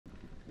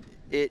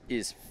It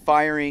is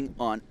firing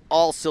on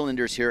all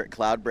cylinders here at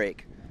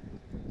Cloudbreak.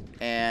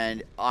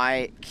 And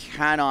I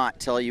cannot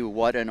tell you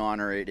what an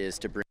honor it is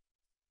to bring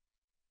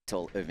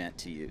this event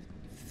to you.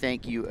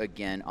 Thank you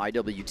again,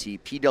 IWT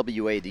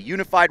PWA. The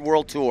Unified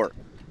World Tour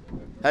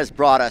has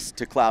brought us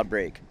to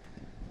Cloudbreak.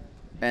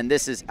 And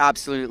this is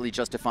absolutely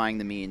justifying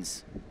the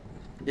means.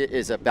 It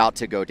is about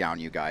to go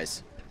down, you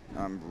guys.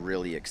 I'm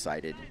really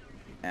excited.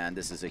 And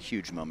this is a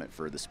huge moment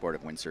for the sport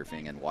of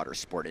windsurfing and water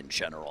sport in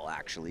general,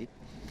 actually.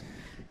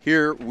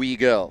 Here we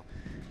go.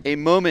 A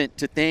moment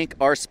to thank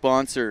our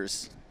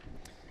sponsors.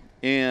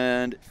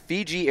 And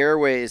Fiji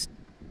Airways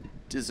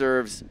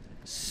deserves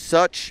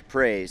such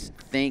praise.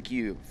 Thank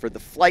you for the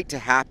Flight to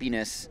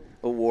Happiness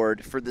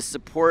Award, for the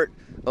support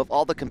of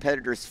all the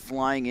competitors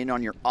flying in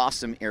on your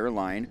awesome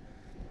airline.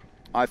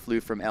 I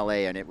flew from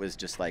LA and it was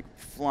just like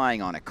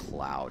flying on a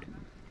cloud.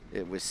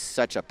 It was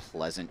such a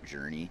pleasant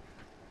journey.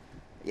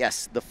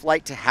 Yes, the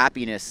Flight to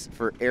Happiness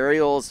for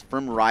aerials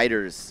from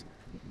riders.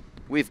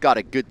 We've got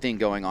a good thing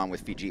going on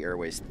with Fiji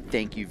Airways.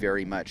 Thank you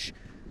very much.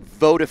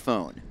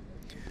 Vodaphone,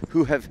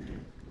 who have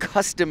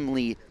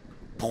customly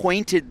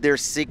pointed their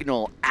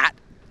signal at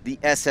the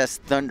SS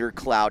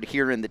Thundercloud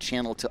here in the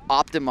channel to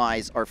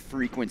optimize our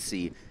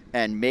frequency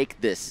and make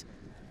this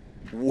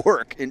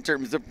work in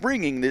terms of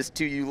bringing this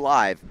to you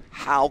live.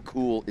 How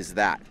cool is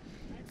that?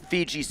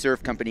 Fiji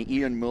Surf Company,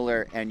 Ian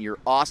Muller, and your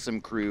awesome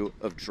crew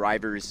of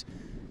drivers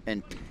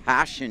and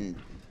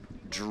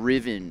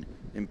passion-driven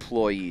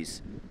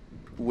employees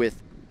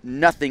with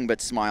nothing but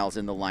smiles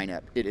in the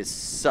lineup. It is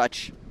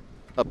such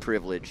a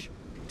privilege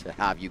to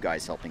have you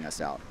guys helping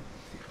us out.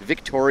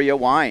 Victoria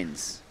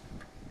Wines,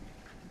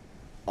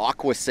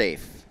 Aqua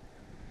Safe,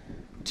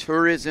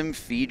 Tourism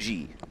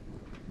Fiji,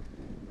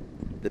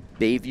 the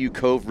Bayview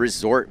Cove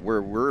Resort,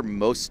 where we're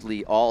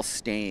mostly all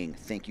staying.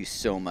 Thank you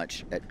so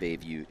much at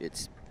Bayview.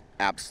 It's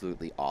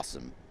absolutely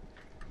awesome.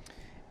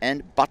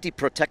 And Bati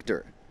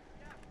Protector,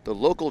 the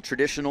local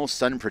traditional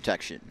sun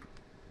protection.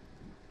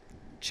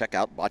 Check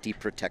out Bati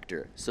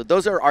Protector. So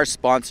those are our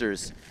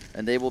sponsors,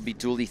 and they will be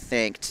duly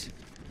thanked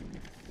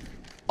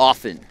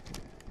often.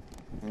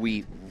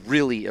 We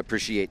really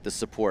appreciate the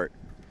support.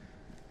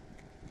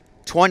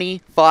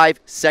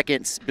 25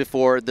 seconds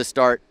before the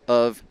start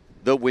of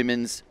the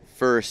women's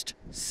first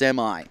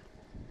semi.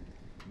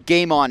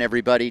 Game on,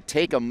 everybody.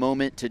 Take a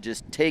moment to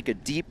just take a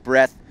deep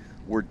breath.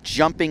 We're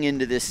jumping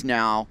into this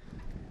now.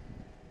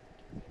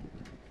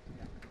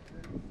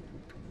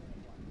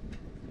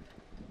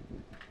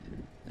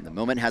 And the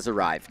moment has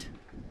arrived.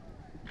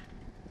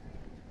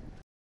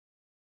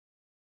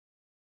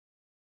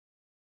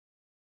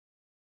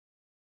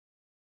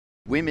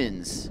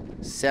 Women's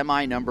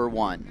semi number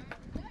 1.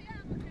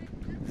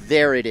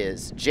 There it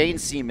is. Jane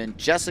Seaman,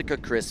 Jessica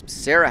Crisp,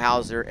 Sarah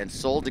Hauser, and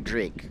Sol de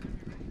Greg.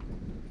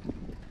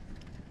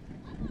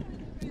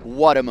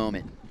 What a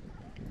moment.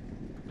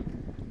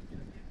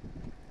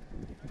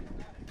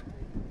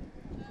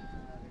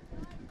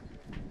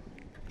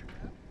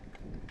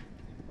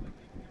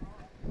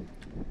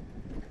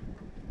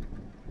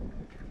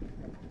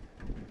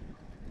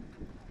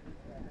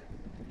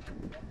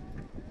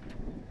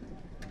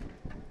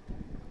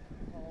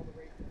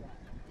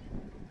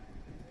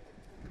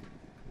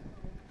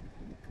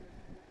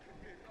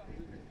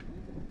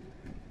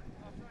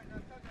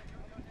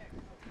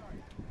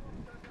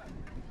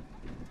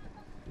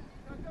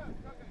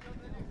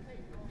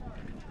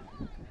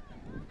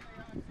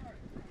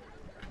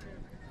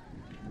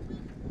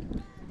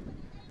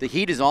 The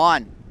heat is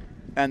on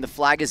and the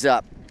flag is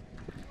up.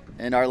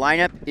 And our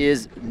lineup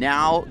is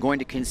now going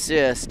to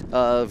consist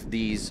of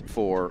these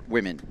 4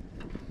 women.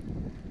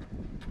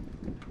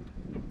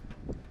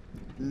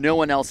 No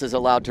one else is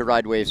allowed to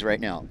ride waves right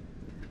now.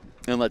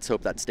 And let's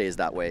hope that stays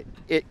that way.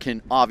 It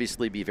can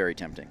obviously be very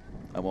tempting.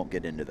 I won't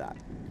get into that.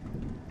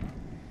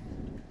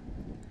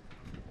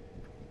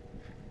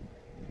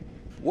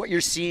 What you're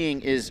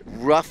seeing is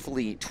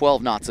roughly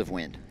 12 knots of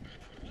wind.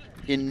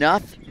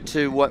 Enough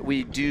to what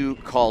we do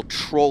call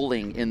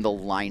trolling in the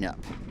lineup.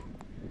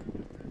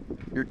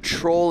 You're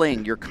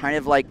trolling, you're kind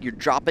of like, you're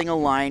dropping a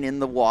line in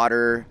the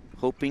water,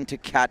 hoping to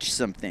catch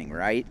something,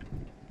 right?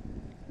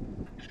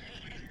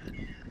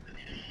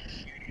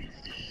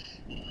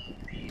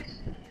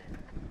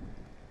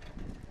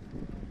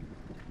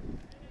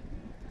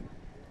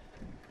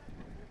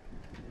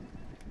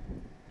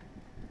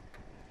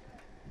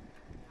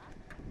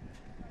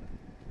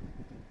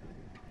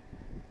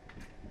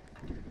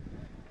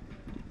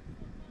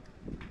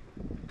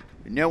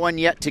 No one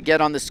yet to get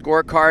on the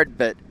scorecard,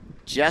 but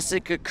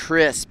Jessica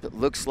Crisp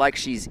looks like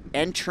she's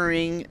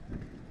entering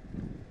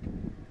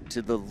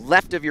to the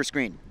left of your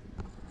screen.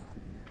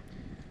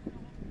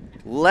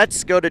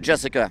 Let's go to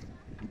Jessica.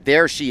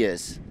 There she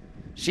is.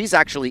 She's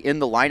actually in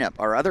the lineup.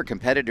 Our other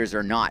competitors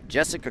are not.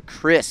 Jessica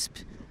Crisp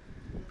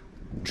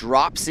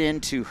drops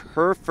into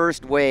her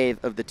first wave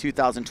of the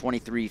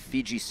 2023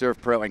 Fiji Surf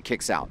Pro and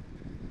kicks out.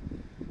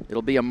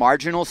 It'll be a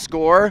marginal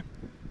score.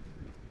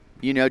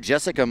 You know,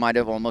 Jessica might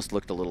have almost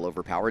looked a little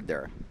overpowered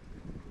there.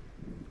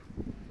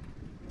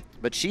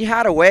 But she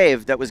had a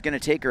wave that was going to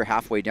take her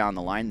halfway down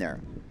the line there.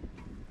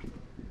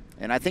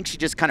 And I think she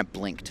just kind of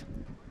blinked.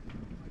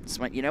 Just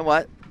went, you know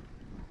what?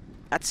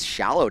 That's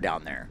shallow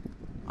down there.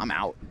 I'm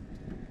out.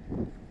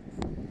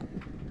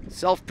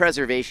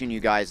 Self-preservation,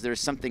 you guys,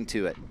 there's something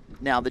to it.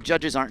 Now, the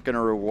judges aren't going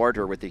to reward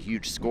her with a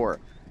huge score,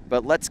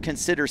 but let's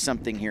consider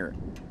something here.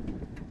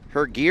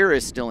 Her gear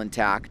is still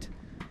intact,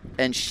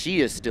 and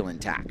she is still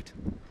intact.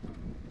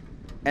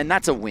 And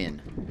that's a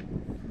win.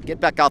 Get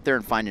back out there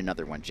and find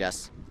another one,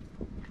 Jess.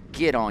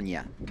 Get on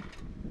ya.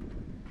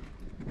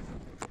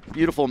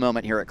 Beautiful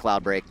moment here at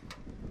Cloudbreak.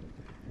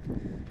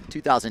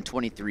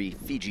 2023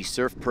 Fiji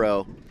Surf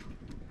Pro.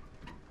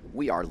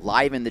 We are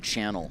live in the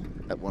channel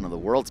at one of the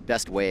world's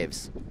best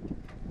waves.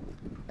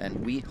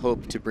 And we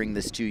hope to bring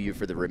this to you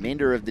for the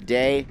remainder of the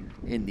day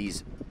in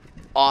these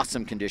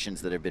awesome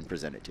conditions that have been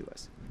presented to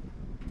us.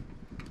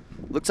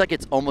 Looks like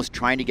it's almost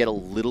trying to get a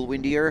little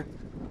windier.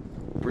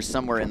 We're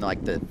somewhere in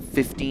like the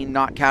 15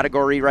 knot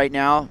category right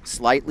now,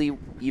 slightly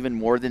even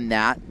more than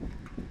that.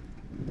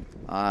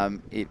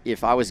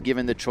 If I was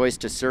given the choice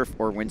to surf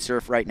or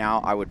windsurf right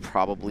now, I would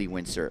probably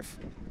windsurf.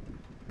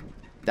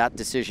 That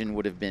decision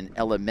would have been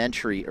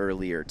elementary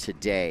earlier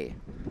today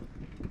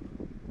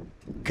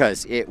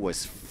because it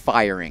was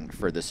firing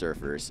for the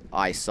surfers.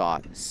 I saw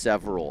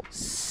several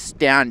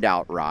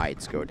standout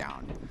rides go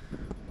down.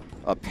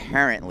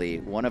 Apparently,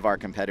 one of our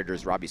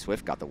competitors, Robbie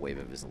Swift, got the wave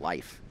of his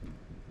life.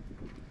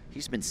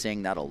 He's been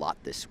saying that a lot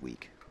this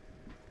week.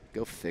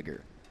 Go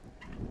figure.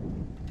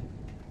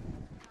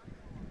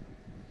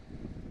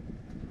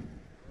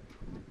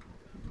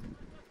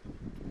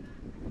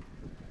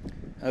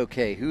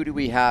 Okay, who do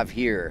we have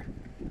here?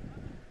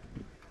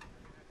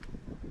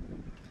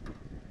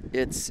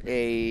 It's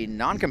a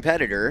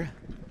non-competitor.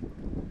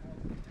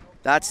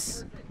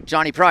 That's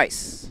Johnny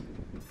Price.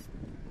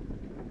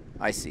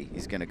 I see.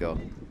 He's gonna go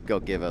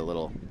give a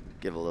little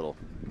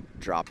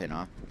drop in,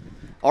 huh?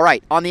 All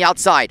right, on the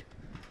outside,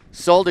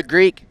 Sol de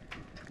Greek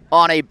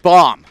on a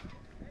bomb.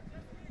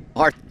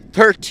 Our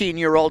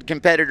 13-year-old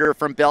competitor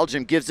from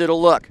Belgium gives it a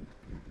look.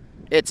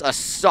 It's a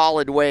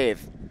solid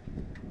wave.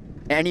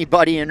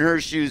 Anybody in her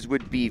shoes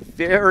would be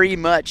very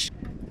much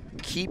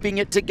keeping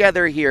it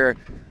together here.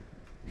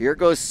 Here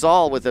goes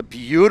Sol with a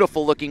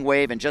beautiful looking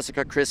wave and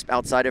Jessica Crisp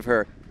outside of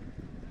her.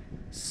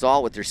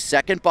 Sol with her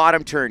second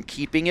bottom turn,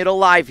 keeping it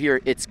alive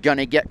here. It's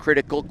gonna get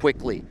critical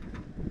quickly.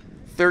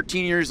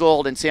 13 years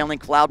old and sailing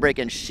Cloudbreak,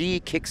 and she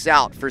kicks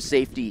out for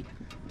safety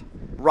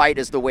right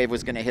as the wave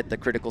was gonna hit the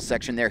critical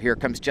section there. Here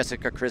comes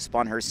Jessica Crisp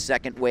on her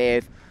second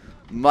wave.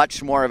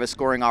 Much more of a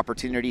scoring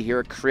opportunity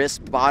here.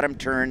 Crisp bottom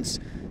turns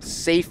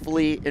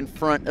safely in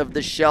front of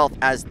the shelf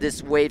as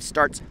this wave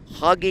starts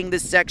hugging the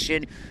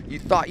section. You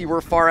thought you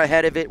were far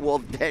ahead of it. Well,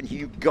 then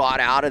you got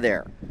out of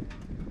there.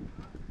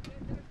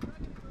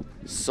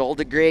 Sol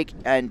de Greek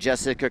and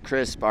Jessica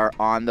Crisp are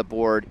on the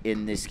board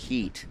in this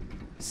heat.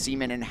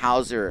 Seaman and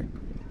Hauser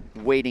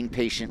waiting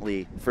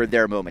patiently for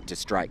their moment to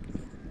strike.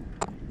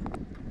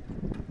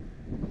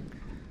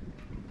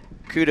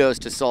 Kudos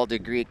to Sol de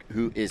Greek,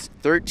 who is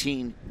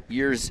 13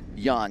 years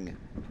young,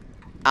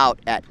 out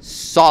at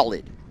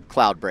solid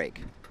Cloudbreak.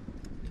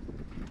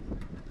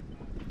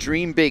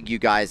 Dream big, you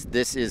guys.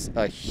 This is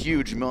a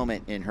huge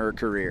moment in her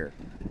career.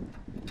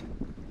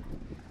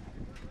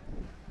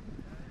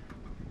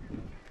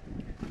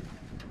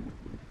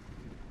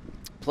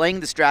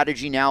 Playing the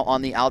strategy now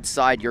on the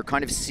outside, you're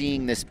kind of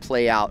seeing this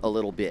play out a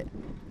little bit.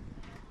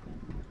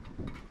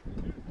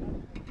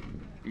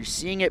 You're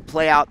seeing it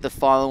play out the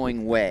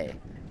following way.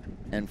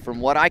 And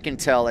from what I can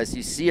tell, as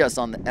you see us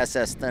on the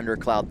SS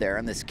Thundercloud there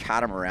and this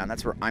catamaran,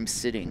 that's where I'm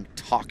sitting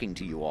talking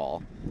to you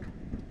all,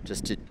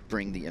 just to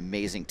bring the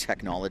amazing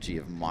technology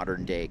of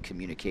modern day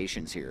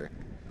communications here.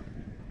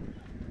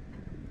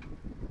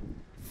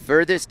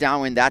 Furthest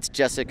downwind, that's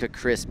Jessica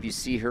Crisp. You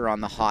see her on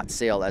the hot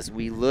sail as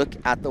we look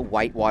at the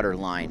whitewater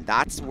line.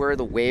 That's where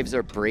the waves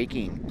are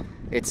breaking.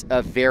 It's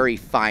a very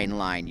fine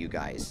line, you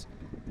guys.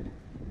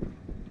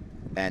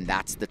 And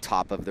that's the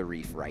top of the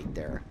reef right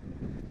there.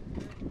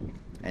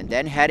 And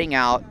then heading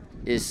out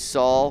is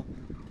Sol.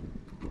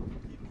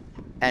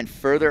 And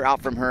further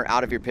out from her,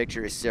 out of your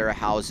picture, is Sarah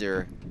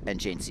Hauser and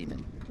Jane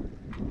Seaman.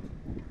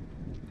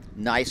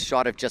 Nice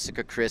shot of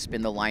Jessica Crisp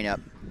in the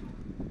lineup.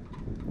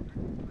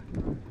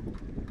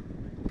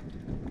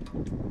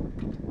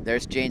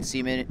 There's Jane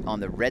Seaman on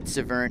the red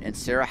Severn and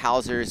Sarah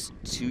Hauser's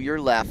to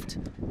your left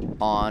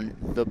on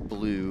the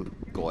blue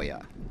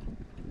Goya.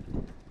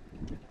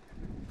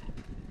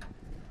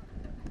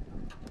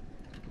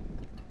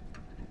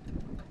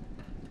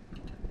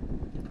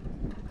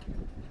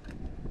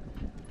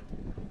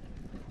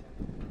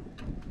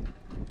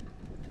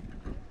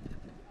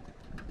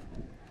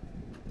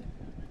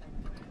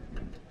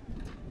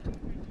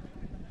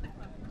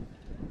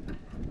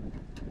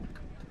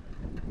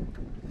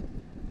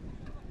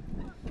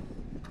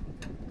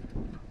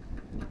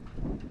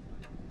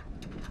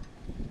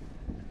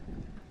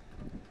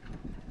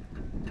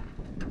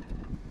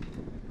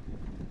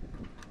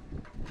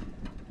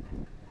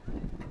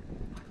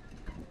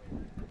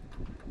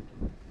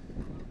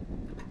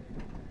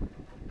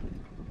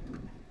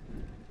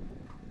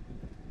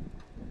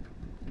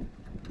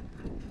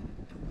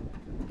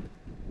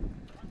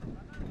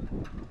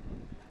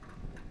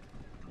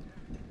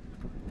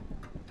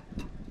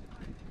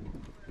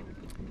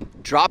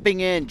 Dropping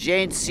in,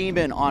 Jane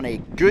Seaman on a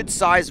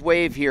good-sized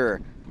wave here.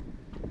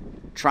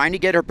 Trying to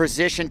get her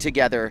position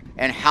together,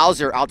 and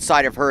Hauser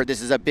outside of her.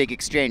 This is a big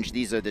exchange.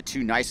 These are the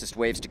two nicest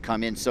waves to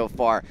come in so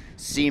far.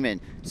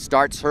 Seaman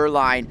starts her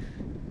line.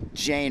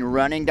 Jane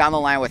running down the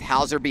line with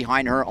Hauser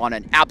behind her on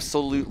an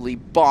absolutely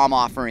bomb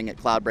offering at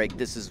Cloudbreak.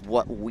 This is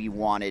what we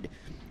wanted,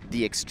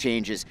 the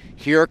exchanges.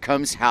 Here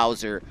comes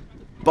Hauser.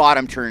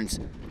 Bottom turns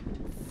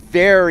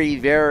very,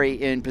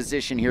 very in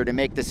position here to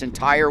make this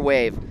entire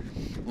wave.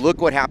 Look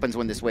what happens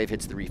when this wave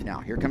hits the reef now.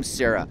 Here comes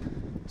Sarah.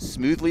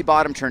 Smoothly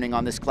bottom turning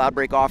on this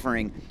Cloudbreak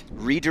offering,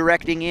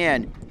 redirecting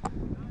in.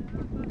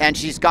 And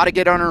she's got to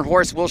get on her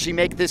horse. Will she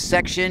make this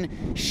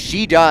section?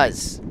 She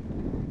does.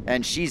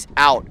 And she's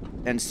out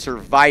and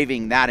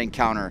surviving that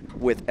encounter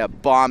with a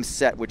bomb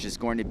set, which is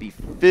going to be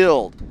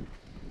filled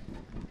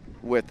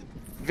with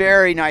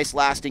very nice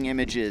lasting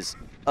images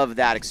of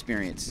that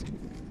experience.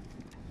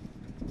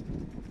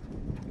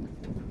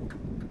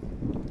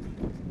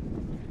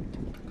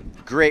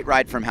 Great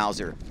ride from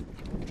Hauser.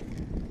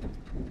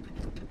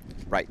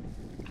 Right.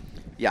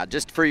 Yeah,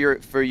 just for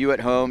you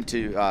at home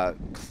to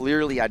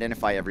clearly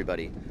identify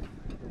everybody.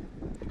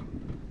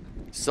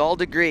 Sol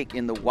de Greek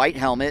in the white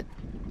helmet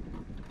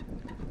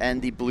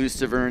and the blue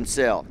Severn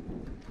sail.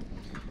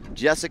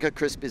 Jessica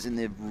Crisp is in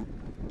the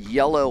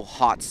yellow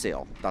hot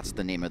sail. That's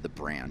the name of the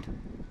brand.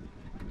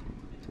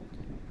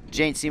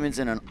 Jane Seaman's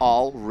in an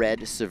all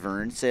red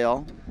Severn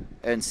sail,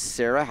 and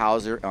Sarah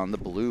Hauser on the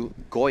blue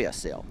Goya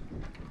sail.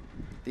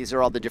 These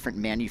are all the different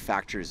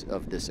manufacturers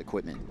of this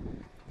equipment.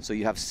 So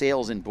you have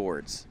sails and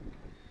boards.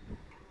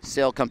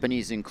 Sail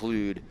companies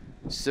include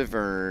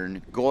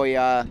Severn,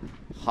 Goya,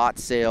 Hot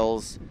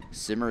Sails,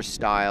 Simmer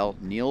Style,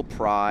 Neil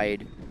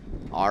Pride,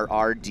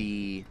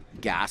 RRD,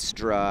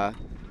 Gastra,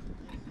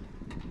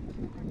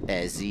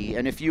 Ezzy,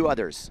 and a few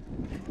others.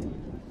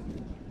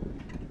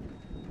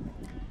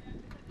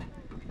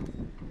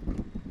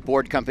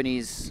 Board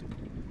companies,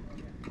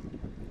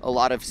 a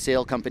lot of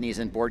sail companies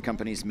and board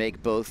companies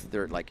make both.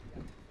 They're like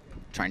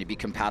trying to be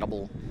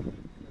compatible.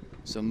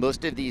 So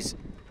most of these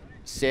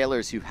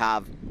sailors who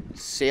have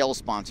sail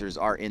sponsors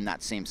are in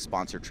that same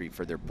sponsor tree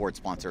for their board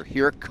sponsor.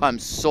 Here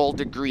comes Sol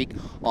de Greek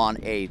on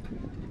a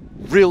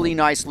really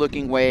nice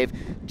looking wave.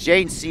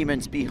 Jane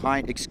Seaman's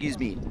behind,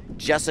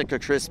 Jessica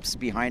Crisp's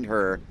behind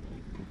her.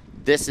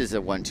 This is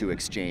a 1-2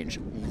 exchange.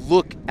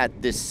 Look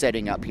at this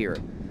setting up here.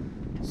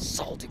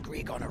 Sol de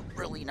Greek on a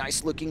really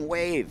nice looking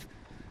wave.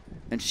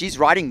 And she's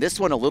riding this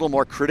one a little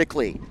more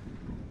critically.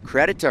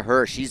 Credit to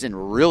her, she's in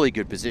really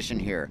good position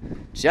here.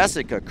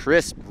 Jessica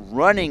Crisp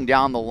running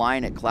down the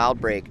line at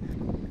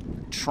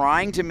Cloudbreak,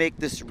 trying to make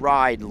this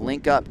ride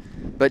link up,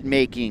 but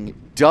making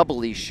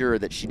doubly sure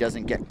that she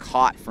doesn't get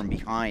caught from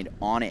behind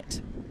on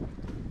it.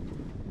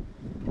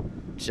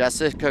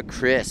 Jessica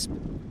Crisp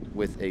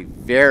with a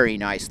very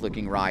nice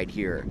looking ride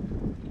here.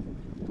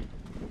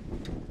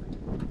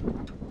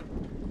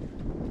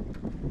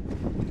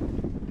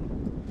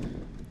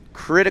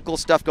 Critical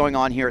stuff going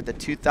on here at the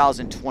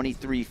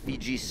 2023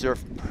 Fiji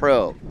Surf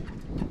Pro.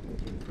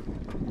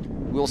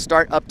 We'll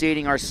start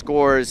updating our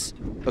scores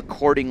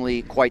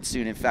accordingly quite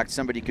soon. In fact,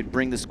 somebody could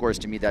bring the scores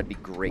to me, that'd be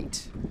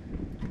great.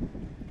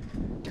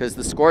 Because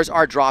the scores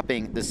are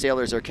dropping, the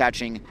sailors are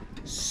catching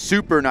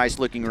super nice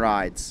looking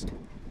rides.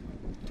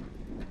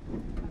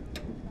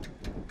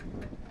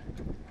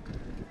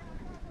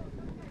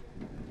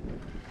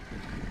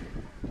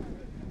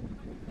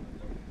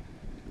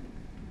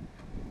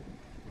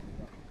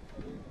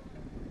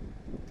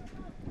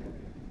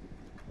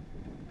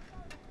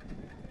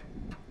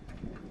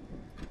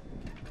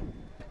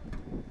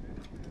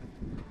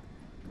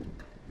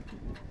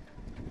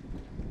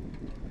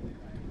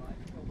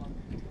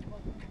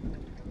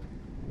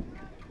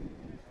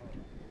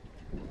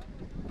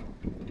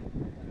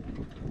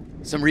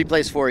 Some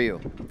replays for you,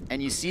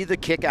 and you see the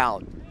kick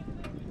out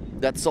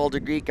that Sol de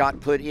Greek got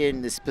put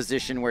in this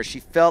position where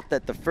she felt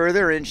that the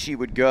further in she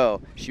would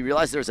go, she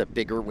realized there was a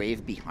bigger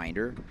wave behind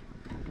her.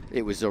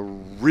 It was a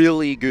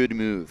really good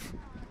move.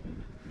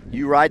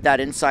 You ride that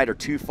inside or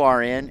too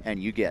far in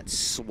and you get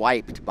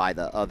swiped by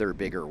the other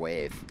bigger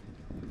wave.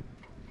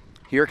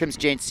 Here comes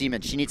Jane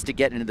Seaman. She needs to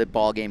get into the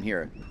ball game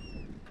here.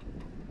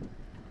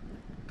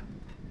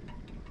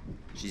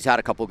 She's had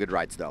a couple good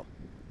rides though.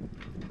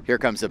 Here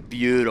comes a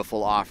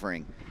beautiful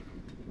offering.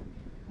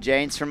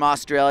 Jane's from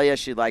Australia.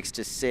 She likes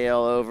to sail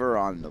over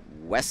on the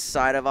west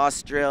side of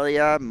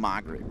Australia,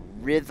 Margaret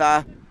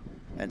River,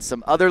 and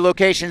some other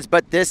locations,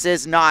 but this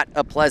is not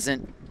a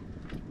pleasant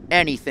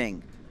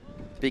anything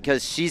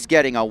because she's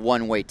getting a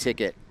one-way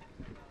ticket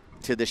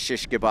to the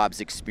shish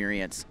kebabs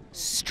experience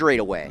straight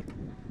away.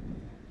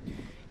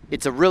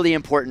 It's a really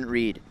important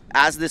read.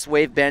 As this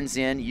wave bends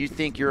in, you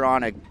think you're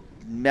on a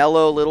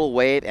mellow little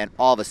wave, and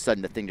all of a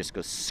sudden the thing just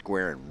goes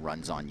square and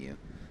runs on you.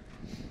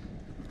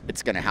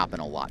 It's going to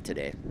happen a lot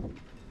today.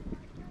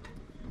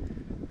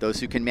 Those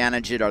who can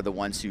manage it are the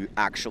ones who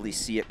actually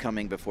see it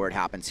coming before it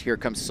happens. Here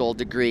comes Sol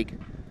de Greek.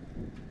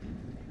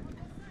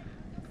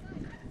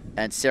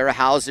 And Sarah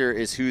Hauser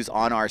is who's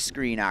on our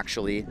screen,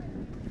 actually.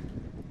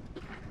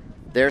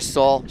 There's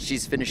Sol.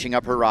 She's finishing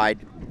up her ride.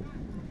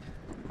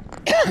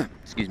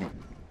 Excuse me.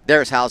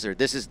 There's Hauser.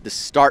 This is the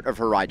start of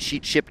her ride. She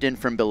chipped in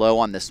from below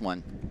on this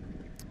one.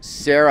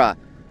 Sarah,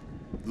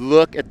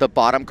 look at the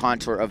bottom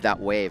contour of that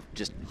wave,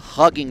 just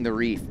hugging the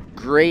reef.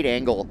 Great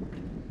angle.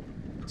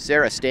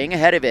 Sarah staying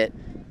ahead of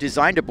it,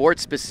 designed a board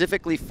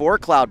specifically for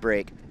cloud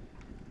break.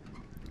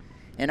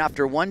 And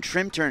after one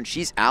trim turn,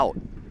 she's out.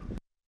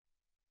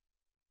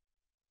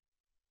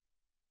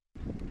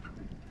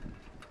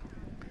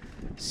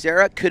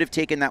 Sarah could have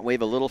taken that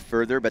wave a little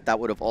further, but that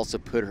would have also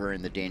put her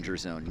in the danger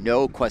zone.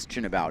 No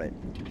question about it.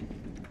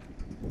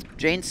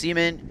 Jane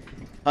Seaman,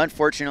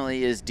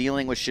 unfortunately, is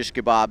dealing with shish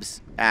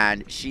kebabs,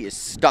 and she is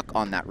stuck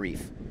on that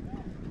reef.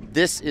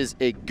 This is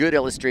a good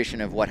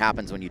illustration of what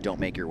happens when you don't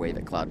make your wave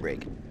at cloud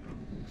break.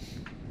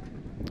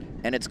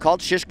 And it's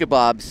called shish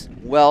kebabs,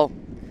 well,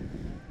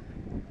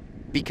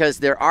 because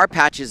there are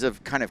patches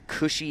of kind of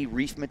cushy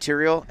reef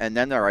material, and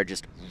then there are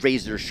just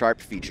razor sharp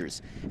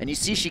features. And you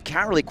see she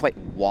can't really quite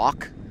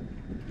walk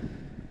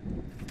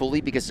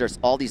fully because there's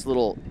all these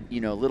little,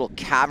 little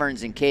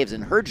caverns and caves.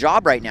 And her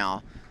job right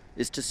now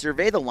is to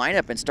survey the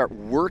lineup and start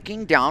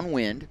working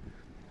downwind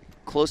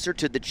closer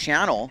to the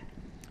channel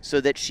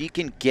so that she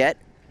can get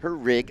her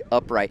rig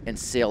upright and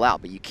sail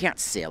out. But you can't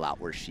sail out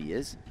where she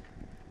is.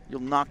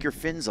 You'll knock your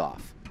fins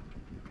off.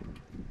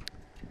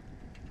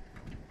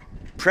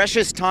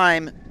 Precious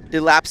time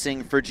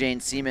elapsing for Jane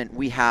Seaman.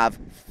 We have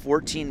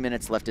 14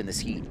 minutes left in this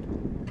heat.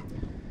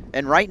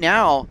 And right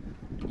now,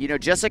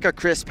 Jessica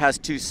Crisp has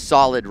 2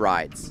 solid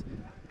rides.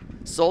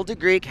 Sol de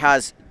Greek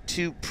has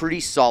 2 pretty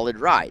solid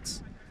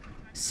rides.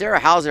 Sarah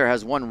Hauser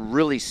has one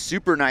really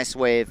super nice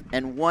wave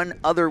and one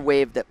other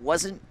wave that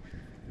wasn't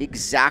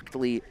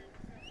exactly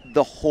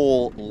the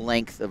whole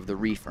length of the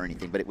reef or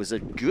anything, but it was a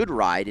good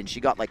ride, and she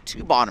got like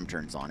 2 bottom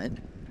turns on it.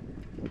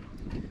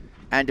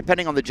 And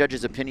depending on the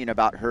judge's opinion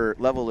about her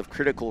level of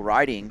critical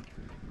riding,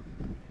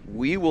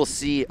 we will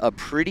see a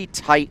pretty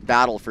tight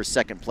battle for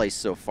second place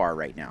so far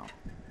right now.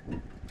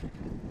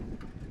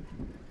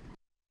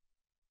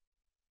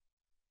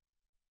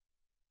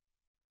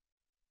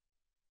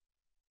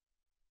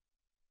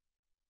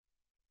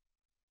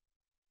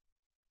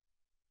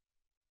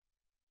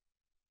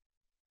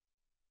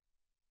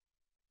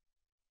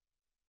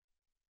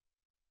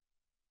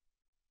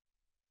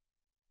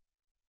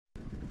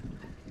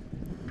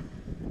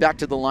 Back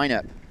to the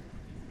lineup.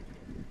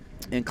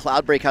 And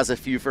Cloudbreak has a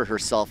few for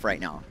herself right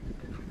now.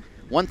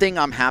 One thing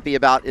I'm happy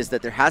about is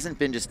that there hasn't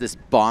been just this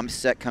bomb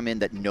set come in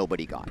that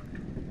nobody got.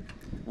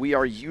 We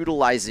are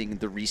utilizing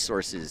the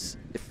resources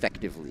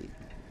effectively.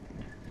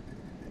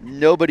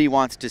 Nobody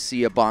wants to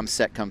see a bomb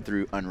set come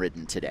through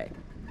unridden today.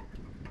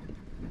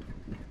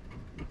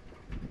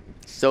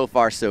 So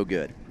far, so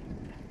good.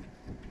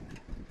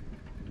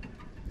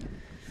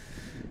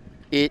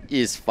 It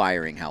is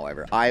firing,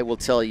 however. I will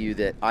tell you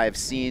that I've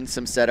seen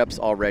some setups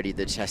already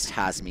that just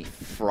has me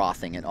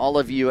frothing. And all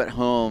of you at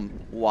home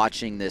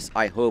watching this,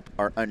 I hope,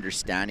 are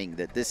understanding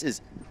that this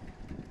is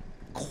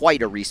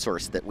quite a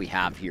resource that we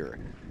have here.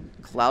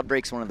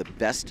 Cloudbreak's one of the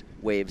best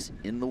waves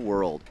in the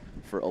world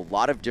for a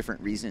lot of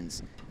different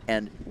reasons.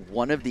 And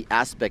one of the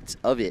aspects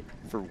of it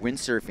for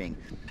windsurfing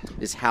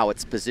is how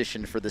it's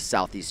positioned for the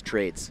southeast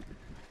trades.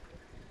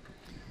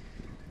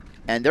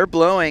 And they're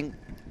blowing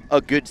a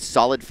good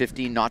solid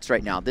 15 knots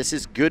right now. This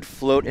is good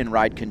float and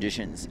ride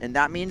conditions. And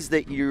that means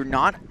that you're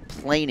not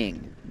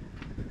planing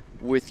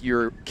with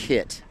your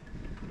kit.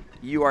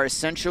 You are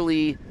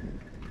essentially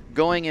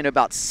going in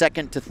about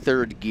second to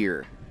third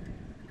gear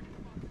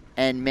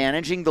and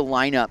managing the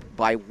lineup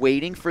by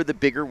waiting for the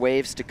bigger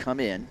waves to come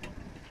in.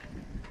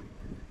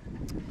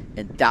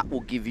 And that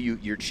will give you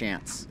your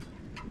chance.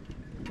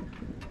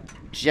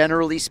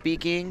 Generally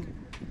speaking,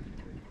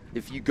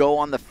 if you go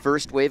on the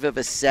first wave of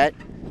a set,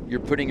 you're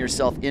putting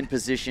yourself in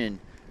position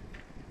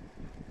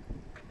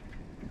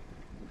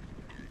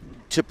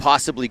to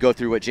possibly go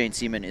through what Jane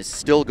Seaman is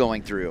still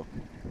going through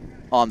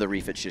on the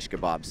reef at Shish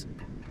Kebabs.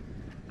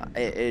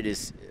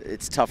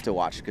 It's tough to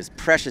watch because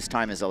precious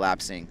time is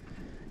elapsing.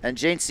 And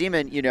Jane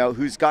Seaman,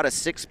 who's got a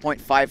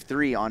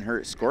 6.53 on her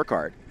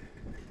scorecard,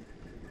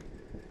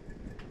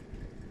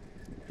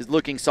 is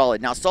looking solid.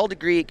 Now, Sol de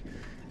Greek,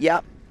 yeah,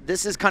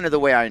 this is kind of the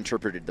way I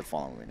interpreted the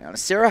following. Now,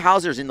 Sarah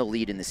Hauser's in the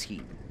lead in this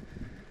heat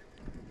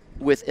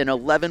with an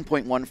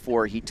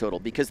 11.14 heat total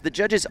because the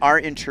judges are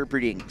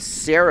interpreting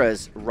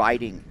Sarah's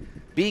riding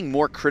being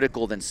more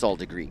critical than Sol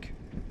de Greek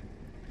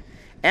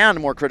and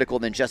more critical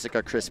than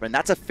Jessica Crisp, and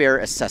that's a fair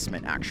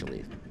assessment,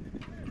 actually.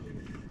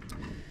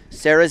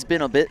 Sarah's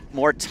been a bit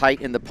more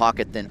tight in the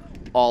pocket than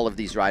all of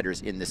these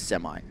riders in this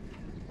semi.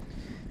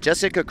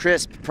 Jessica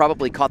Crisp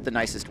probably caught the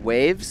nicest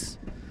waves.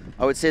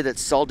 I would say that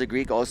Sol de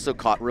Greek also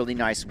caught really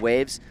nice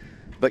waves,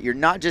 but you're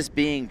not just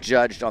being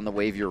judged on the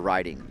wave you're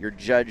riding. You're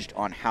judged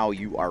on how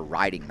you are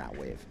riding that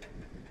wave.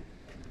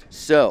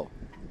 So,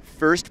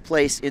 first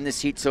place in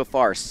this heat so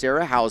far,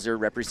 Sarah Hauser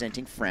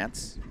representing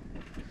France,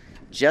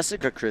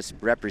 Jessica Crisp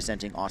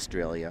representing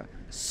Australia,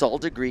 Sol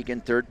de Greek in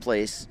third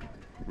place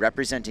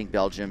representing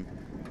Belgium,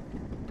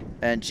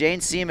 and Jane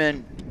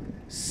Seaman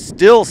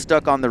still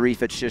stuck on the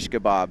reef at Shish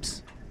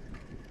Kebabs.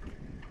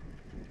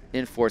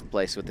 in 4th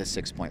place with a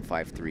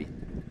 6.53.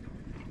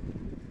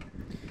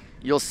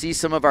 You'll see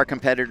some of our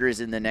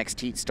competitors in the next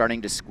heat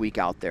starting to squeak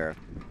out there.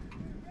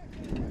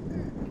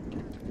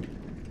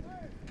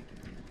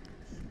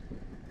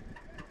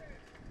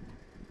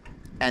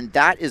 And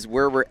that is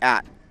where we're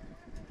at.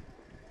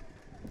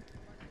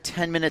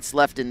 10 minutes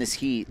left in this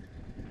heat.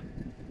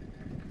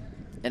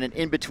 And an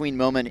in-between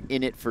moment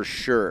in it for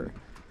sure.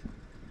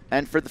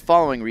 And for the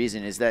following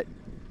reason is that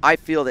I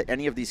feel that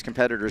any of these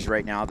competitors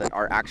right now that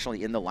are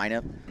actually in the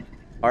lineup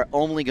are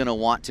only going to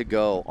want to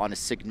go on a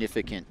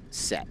significant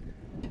set.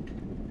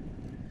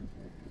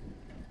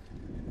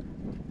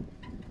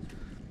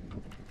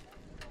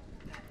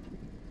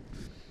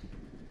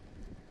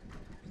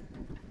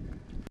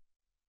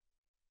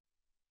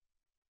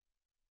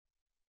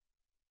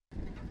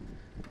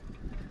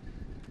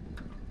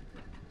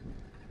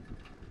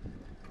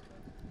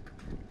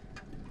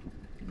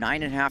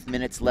 Nine and a half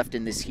minutes left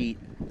in this heat.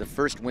 The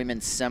first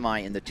women's semi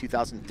in the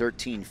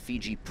 2013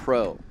 Fiji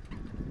Pro.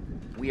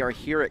 We are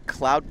here at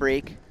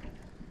Cloudbreak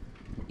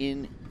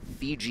in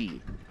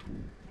Fiji.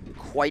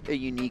 Quite a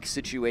unique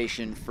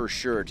situation for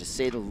sure, to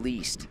say the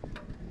least.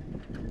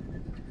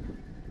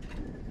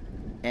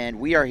 And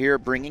we are here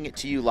bringing it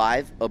to you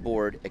live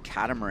aboard a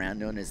catamaran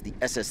known as the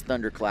SS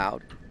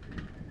Thundercloud.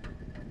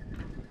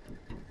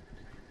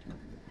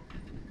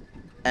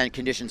 And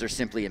conditions are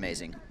simply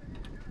amazing.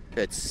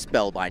 It's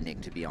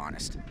spellbinding, to be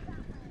honest.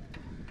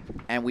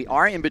 And we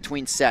are in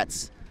between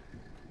sets,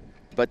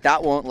 but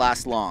that won't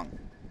last long.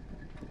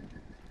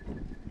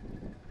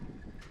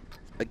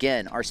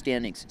 Again, our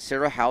standings.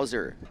 Sarah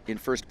Hauser in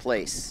 1st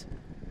place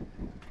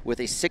with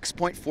a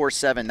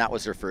 6.47. That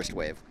was her first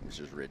wave,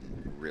 which was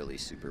ridden really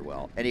super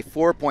well. And a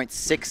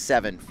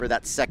 4.67 for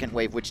that second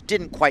wave, which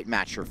didn't quite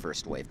match her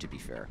first wave, to be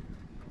fair.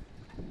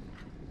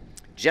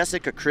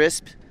 Jessica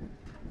Crisp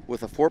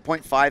with a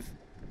 4.5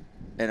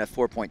 and a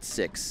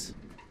 4.6.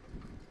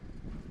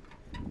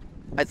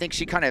 I think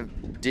she kind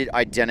of did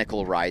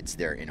identical rides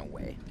there in a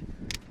way.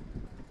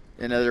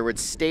 In other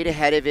words, stayed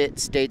ahead of it,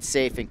 stayed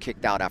safe, and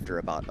kicked out after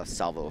about a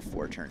salvo of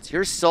 4 turns.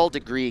 Here's Sol de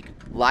Greek,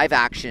 live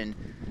action,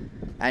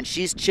 and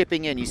she's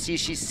chipping in. You see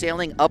she's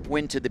sailing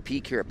upwind to the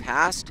peak here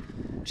past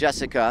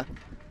Jessica,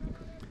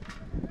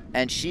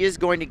 and she is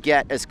going to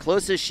get as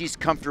close as she's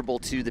comfortable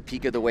to the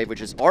peak of the wave,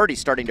 which is already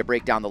starting to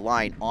break down the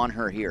line on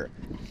her here.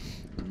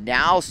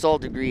 Now Sol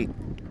de Greek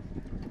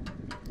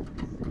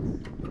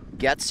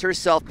gets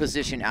herself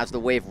positioned as the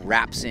wave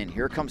wraps in.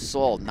 Here comes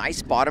Sol,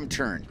 nice bottom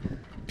turn.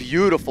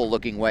 Beautiful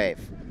looking wave.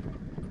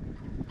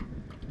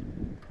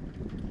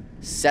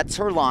 Sets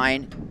her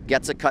line,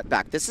 gets a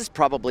cutback. This is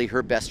probably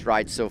her best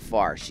ride so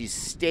far. She's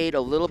stayed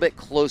a little bit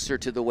closer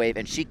to the wave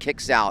and she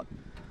kicks out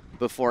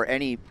before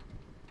any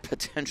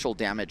potential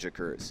damage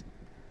occurs.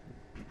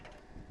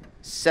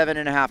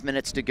 7.5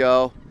 minutes to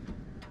go.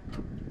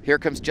 Here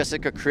comes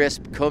Jessica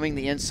Crisp combing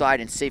the inside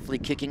and safely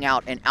kicking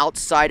out, and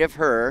outside of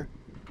her,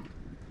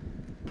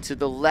 to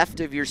the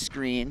left of your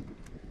screen,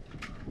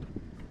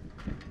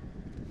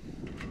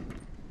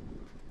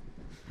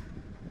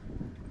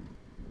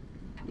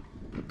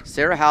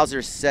 Sarah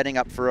Hauser's setting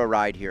up for a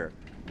ride here.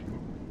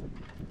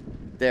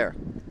 There.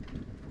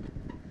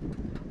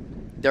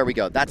 There we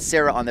go. That's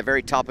Sarah on the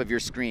very top of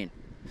your screen.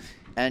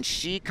 And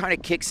she kind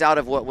of kicks out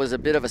of what was a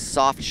bit of a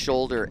soft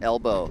shoulder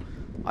elbow.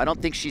 I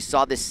don't think she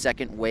saw this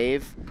second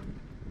wave,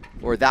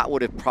 or that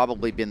would have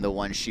probably been the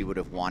one she would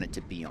have wanted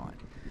to be on.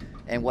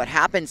 And what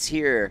happens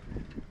here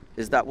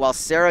is that while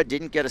Sarah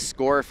didn't get a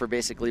score for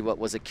basically what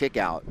was a kick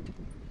out,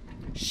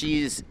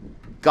 she's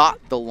got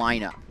the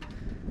lineup.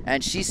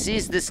 And she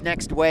sees this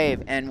next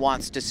wave and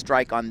wants to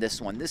strike on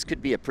this one. This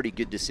could be a pretty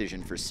good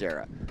decision for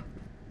Sarah.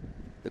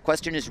 The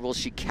question is, will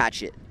she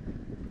catch it?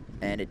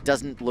 And it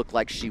doesn't look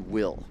like she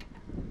will.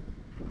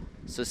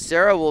 So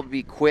Sarah will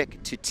be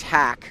quick to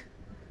tack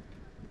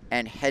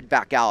and head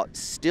back out,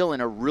 still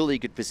in a really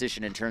good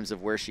position in terms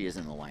of where she is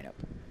in the lineup.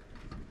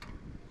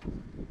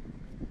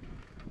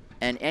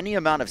 And any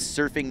amount of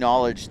surfing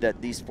knowledge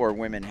that these 4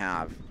 women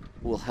have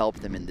will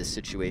help them in this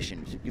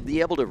situation. You'll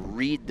be able to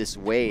read this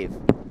wave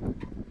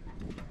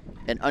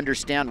and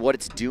understand what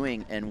it's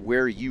doing and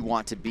where you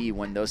want to be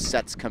when those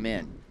sets come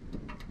in.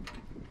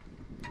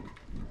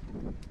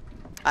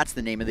 That's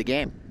the name of the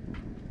game.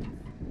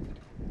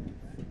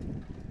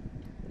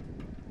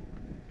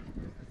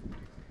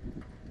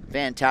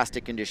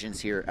 Fantastic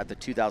conditions here at the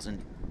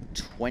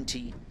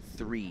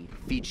 2023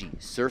 Fiji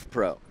Surf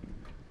Pro.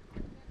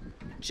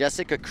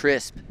 Jessica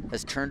Crisp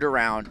has turned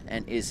around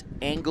and is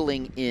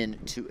angling in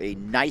to a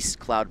nice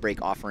cloud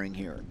break offering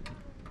here.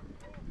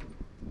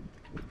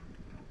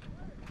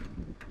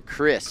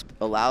 Crisp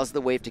allows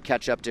the wave to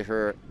catch up to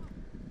her,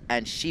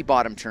 and she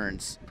bottom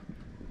turns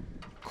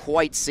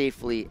quite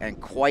safely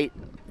and quite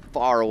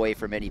far away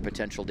from any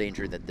potential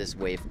danger that this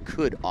wave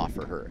could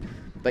offer her.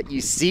 But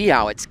you see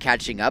how it's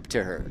catching up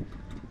to her.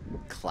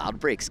 Cloud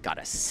break's got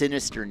a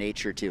sinister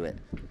nature to it.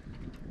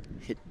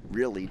 It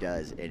really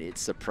does, and it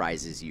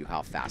surprises you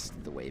how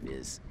fast the wave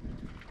is.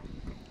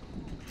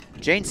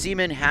 Jane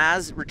Seaman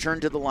has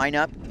returned to the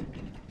lineup.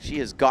 She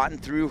has gotten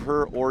through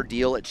her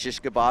ordeal at Shish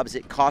Kebabs.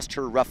 It cost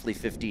her roughly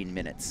 15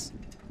 minutes.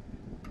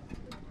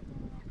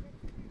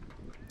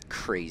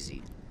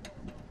 Crazy.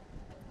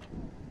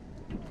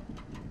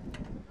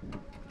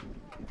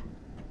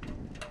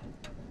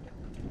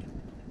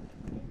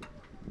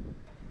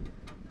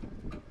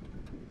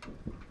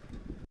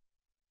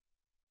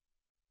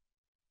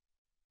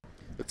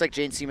 Looks like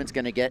Jane Seaman's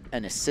going to get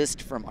an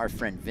assist from our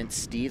friend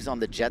Vince Steves on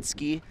the jet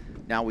ski.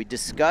 Now, we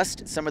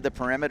discussed some of the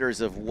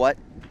parameters of what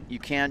you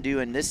can do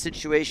in this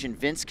situation.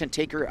 Vince can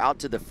take her out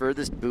to the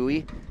furthest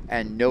buoy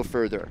and no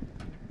further.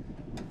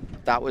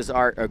 That was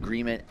our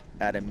agreement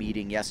at a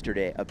meeting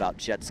yesterday about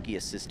jet ski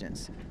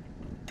assistance.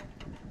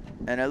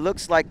 And it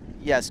looks like,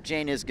 yes,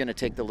 Jane is going to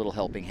take the little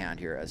helping hand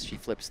here as she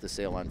flips the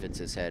sail on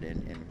Vince's head,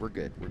 and we're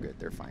good. We're good.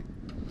 They're fine.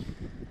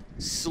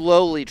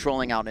 Slowly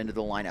trolling out into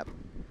the lineup.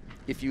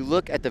 If you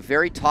look at the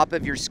very top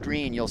of your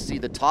screen, you'll see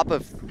the top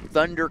of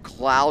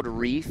Thundercloud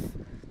Reef,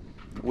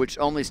 which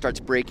only starts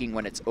breaking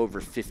when it's over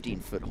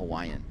 15-foot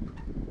Hawaiian.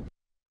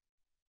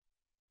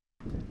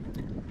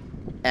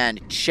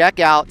 And check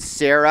out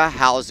Sarah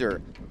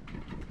Hauser,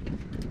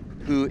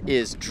 who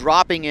is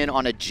dropping in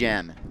on a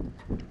gem.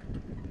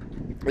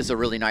 It's a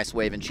really nice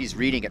wave, and she's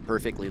reading it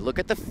perfectly. Look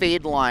at the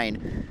fade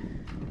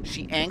line.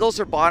 She angles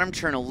her bottom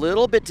turn a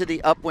little bit to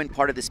the upwind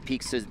part of this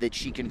peak so that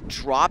she can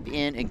drop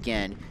in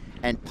again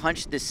and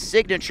punch this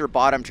signature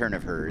bottom turn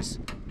of hers.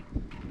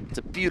 It's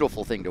a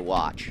beautiful thing to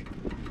watch.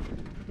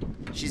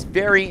 She's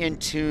very in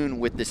tune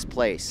with this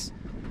place.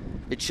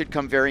 It should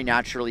come very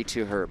naturally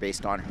to her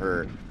based on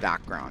her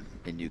background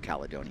in New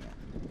Caledonia.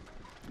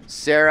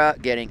 Sarah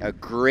getting a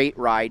great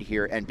ride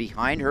here, and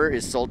behind her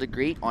is Sol de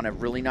Grete on a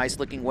really nice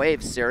looking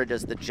wave. Sarah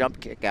does the jump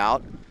kick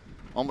out,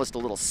 almost a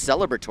little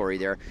celebratory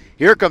there.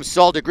 Here comes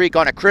Sol de Grete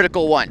on a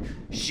critical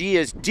one. She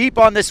is deep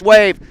on this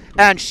wave,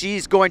 and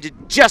she's going to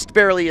just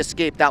barely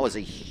escape. That was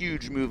a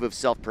huge move of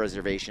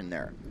self-preservation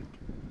there.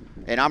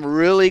 And I'm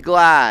really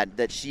glad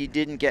that she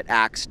didn't get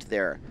axed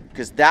there,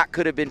 because that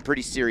could have been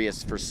pretty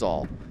serious for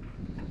Sol.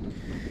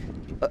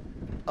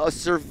 A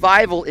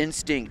survival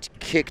instinct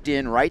kicked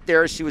in right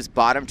there as she was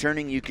bottom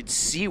turning. You could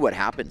see what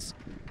happens.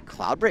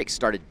 Cloudbreak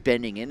started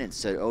bending in and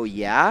said, oh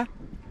yeah?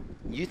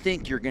 You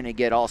think you're going to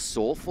get all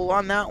soulful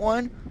on that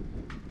one?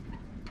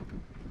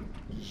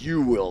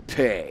 You will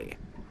pay.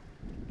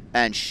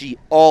 And she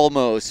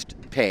almost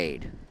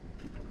paid.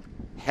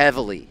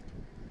 Heavily.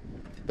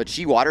 But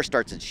she water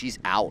starts and she's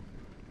out.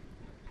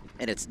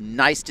 And it's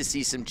nice to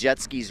see some jet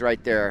skis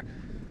right there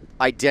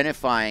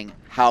identifying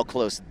how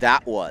close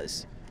that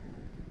was.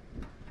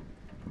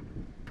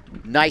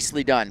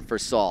 Nicely done for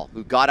Sol,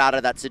 who got out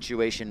of that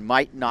situation.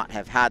 Might not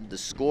have had the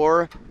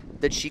score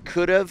that she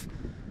could have,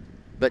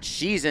 but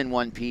she's in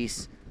one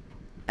piece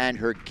and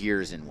her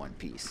gear's in one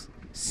piece.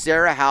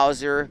 Sarah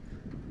Hauser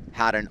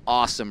had an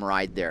awesome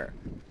ride there.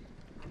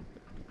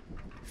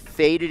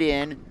 Faded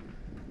in,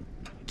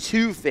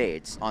 2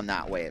 fades on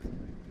that wave.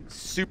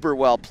 Super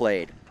well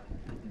played.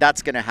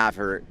 That's going to have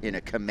her in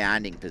a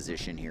commanding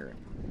position here.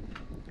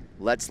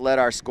 Let's let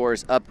our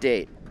scores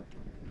update.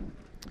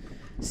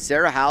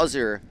 Sarah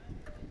Hauser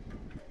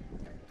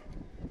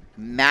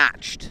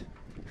matched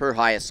her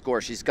highest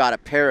score. She's got a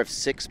pair of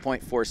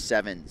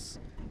 6.47s.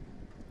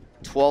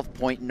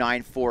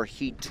 12.94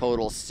 heat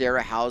total.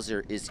 Sarah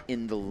Hauser is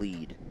in the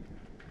lead.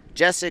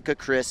 Jessica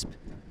Crisp,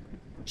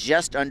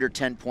 just under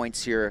 10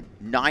 points here,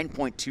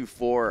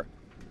 9.24.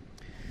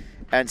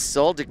 And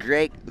Sol de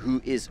Grete,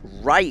 who is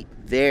right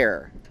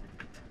there.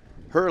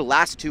 Her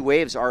last 2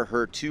 waves are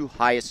her 2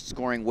 highest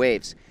scoring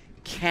waves.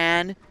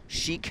 Can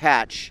she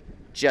catch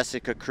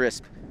Jessica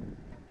Crisp?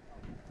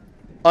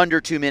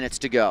 Under 2 minutes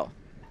to go.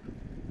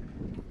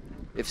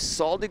 If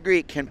Sol de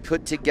Grete can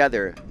put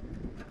together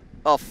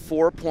a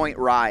 4-point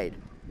ride,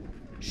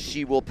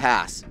 she will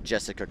pass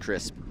Jessica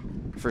Crisp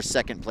for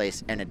second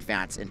place and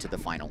advance into the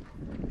final.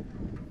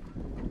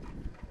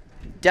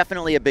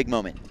 Definitely a big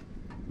moment.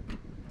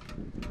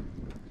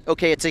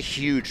 Okay, it's a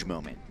huge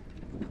moment.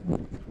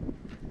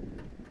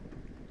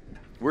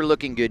 We're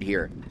looking good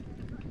here.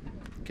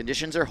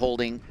 Conditions are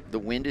holding. The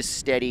wind is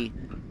steady.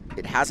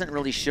 It hasn't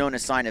really shown a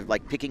sign of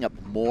like picking up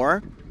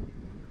more.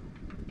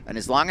 And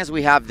as long as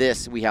we have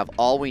this, we have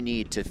all we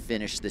need to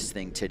finish this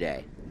thing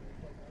today,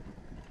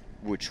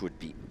 which would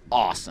be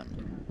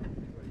awesome.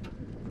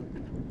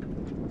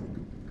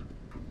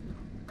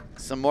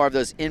 Some more of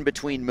those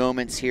in-between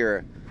moments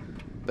here.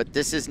 But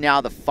this is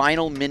now the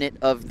final minute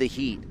of the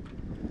heat.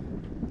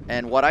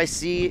 And what I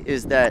see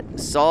is that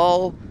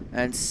Sol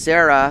and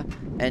Sarah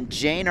and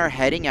Jane are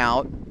heading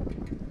out.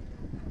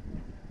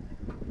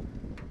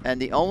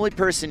 And the only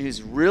person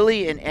who's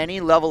really in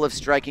any level of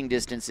striking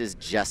distance is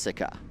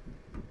Jessica.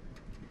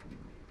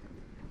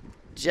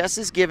 Jess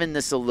is giving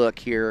this a look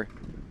here.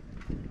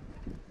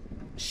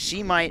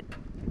 She might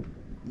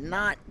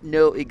not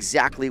know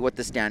exactly what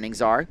the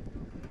standings are.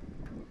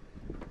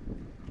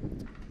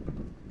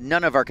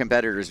 None of our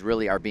competitors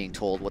really are being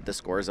told what the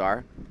scores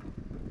are.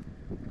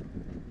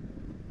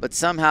 But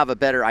some have a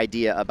better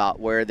idea about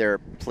where they're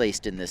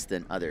placed in this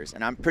than others.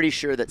 And I'm pretty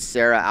sure that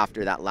Sarah,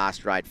 after that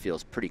last ride,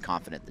 feels pretty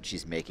confident that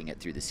she's making it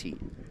through this heat.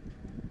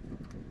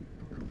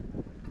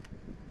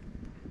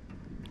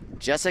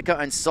 Jessica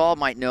and Saul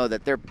might know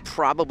that they're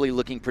probably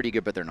looking pretty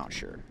good, but they're not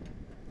sure.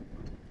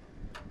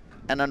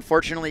 And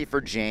unfortunately for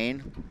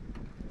Jane,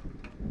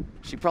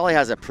 she probably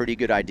has a pretty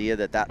good idea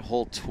that that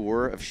whole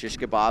tour of shish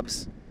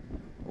kebabs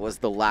was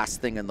the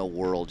last thing in the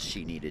world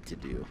she needed to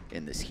do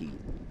in this heat.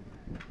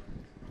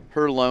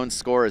 Her lone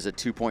score is a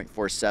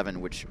 2.47,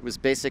 which was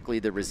basically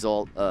the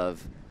result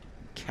of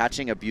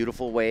catching a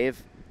beautiful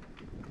wave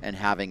and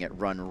having it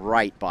run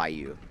right by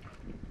you.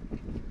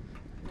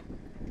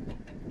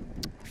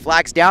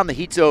 Flag's down, the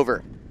heat's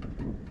over.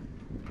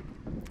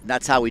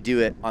 That's how we do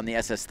it on the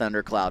SS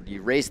Thundercloud.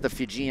 You raise the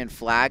Fijian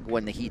flag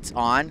when the heat's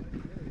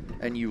on,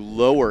 and you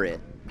lower it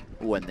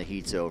when the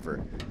heat's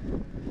over.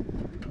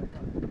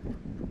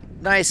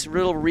 Nice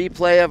little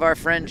replay of our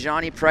friend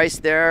Johnny Price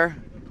there.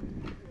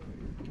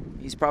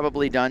 He's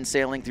probably done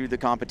sailing through the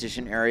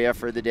competition area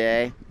for the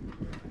day.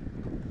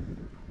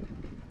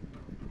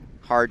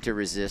 Hard to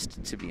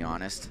resist, to be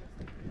honest.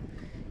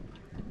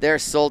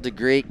 There's Sol de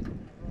Greek.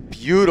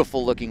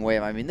 Beautiful looking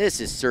wave. I mean,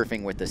 this is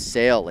surfing with a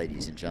sail,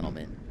 ladies and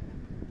gentlemen.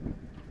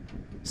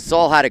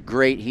 Sol had a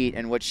great heat,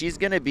 and what she's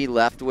going to be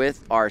left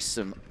with are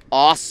some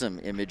awesome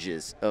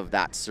images of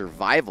that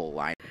survival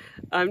line.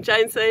 I'm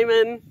Jane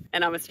Seaman,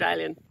 and I'm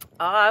Australian.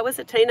 I was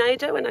a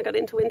teenager when I got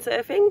into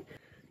windsurfing.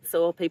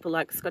 Saw people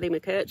like Scotty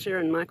McKercher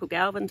and Michael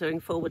Galvin doing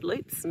forward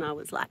loops, and I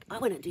was like, I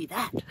want to do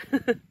that.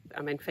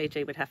 I mean,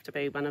 Fiji would have to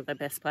be one of the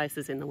best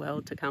places in the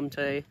world to come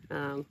to.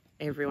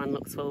 Everyone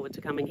looks forward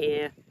to coming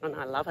here, and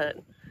I love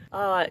it.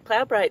 Oh, at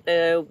Cloudbreak,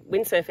 the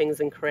windsurfing is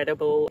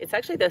incredible. It's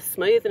actually the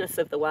smoothness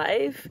of the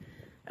wave.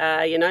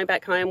 You know,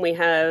 back home we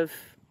have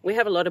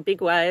a lot of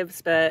big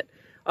waves, but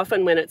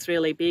often when it's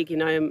really big, you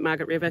know,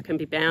 Margaret River can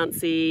be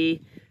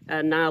bouncy,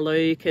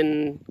 Nalu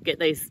can get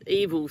these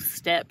evil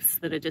steps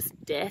that are just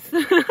death.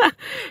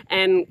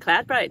 And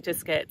Cloudbreak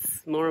just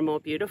gets more and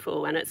more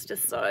beautiful, and it's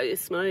just so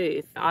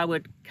smooth. I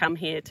would come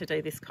here to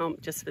do this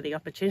comp just for the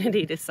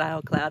opportunity to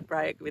sail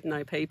Cloudbreak with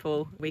no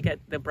people. We get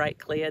the break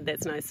cleared,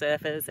 there's no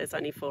surfers, there's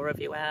only 4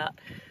 of you out.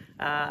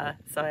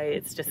 So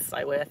it's just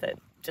so worth it.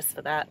 Just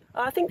for that.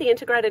 I think the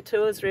integrated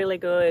tour is really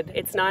good.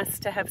 It's nice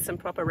to have some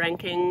proper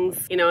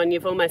rankings, you know, and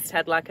you've almost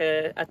had like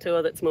a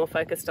tour that's more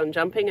focused on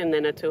jumping and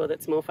then a tour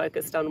that's more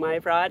focused on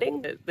wave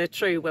riding. The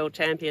true world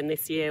champion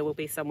this year will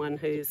be someone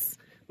who's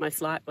most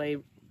likely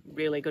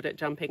really good at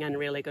jumping and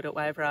really good at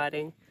wave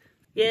riding.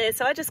 Yeah,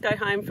 so I just go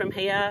home from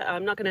here.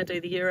 I'm not going to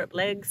do the Europe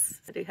legs.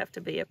 I do have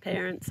to be a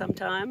parent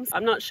sometimes.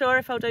 I'm not sure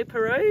if I'll do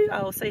Peru.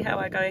 I'll see how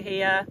I go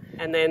here.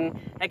 And then,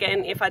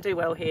 again, if I do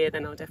well here,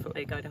 then I'll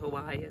definitely go to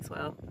Hawaii as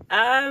well.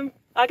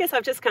 I guess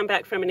I've just come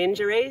back from an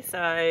injury. So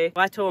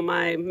I tore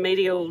my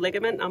medial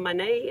ligament on my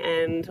knee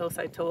and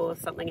also tore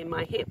something in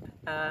my hip.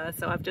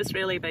 So I've just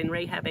really been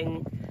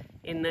rehabbing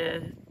in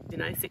the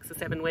 6 or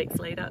 7 weeks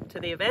lead up to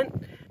the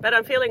event. But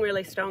I'm feeling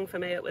really strong. For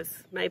me, it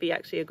was maybe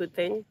actually a good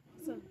thing.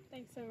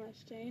 Thanks so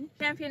much, Jane.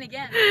 Champion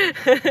again.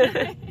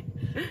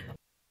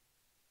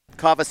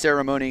 Kava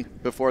ceremony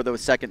before the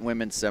second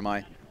women's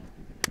semi.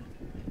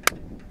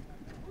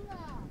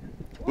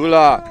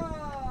 Hula!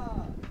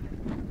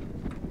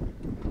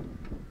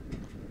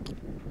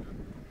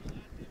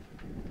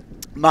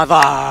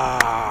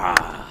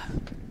 Mava!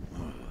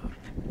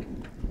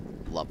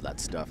 Love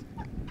that stuff.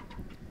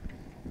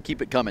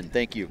 Keep it coming.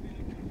 Thank you.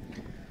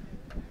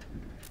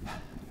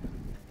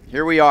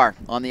 Here we are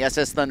on the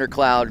SS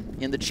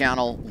Thundercloud in the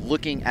channel,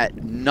 looking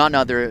at none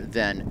other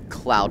than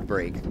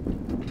Cloudbreak.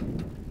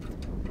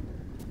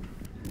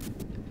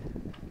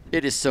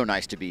 It is so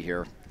nice to be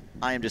here.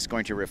 I am just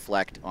going to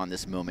reflect on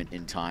this moment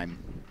in time.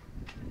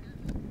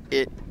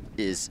 It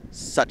is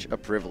such a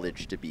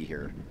privilege to be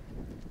here.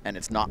 And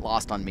it's not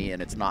lost on me,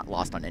 and it's not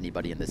lost on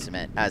anybody in this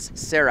event. As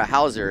Sarah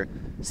Hauser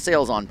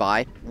sails on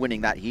by, winning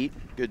that heat.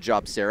 Good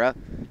job, Sarah.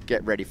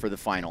 Get ready for the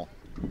final.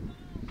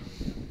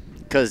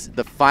 Because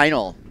the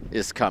final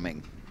is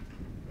coming,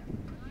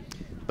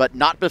 but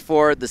not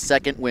before the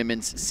second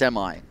women's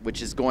semi,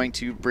 which is going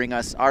to bring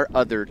us our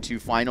other 2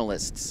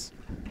 finalists.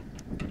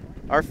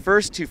 Our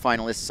first 2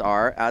 finalists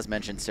are, as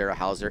mentioned, Sarah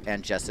Hauser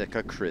and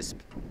Jessica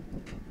Crisp.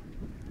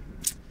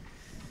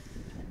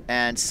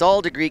 And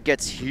Sol de Greek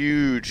gets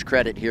huge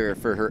credit here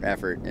for her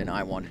effort, and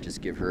I want to just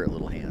give her a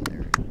little hand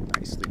there.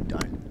 Nicely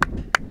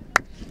done.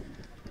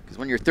 Because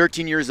when you're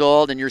 13 years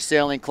old and you're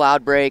sailing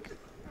Cloudbreak,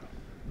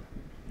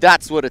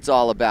 that's what it's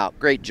all about.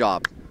 Great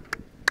job.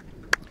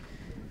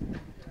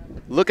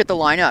 Look at the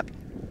lineup.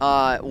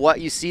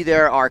 What you see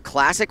there are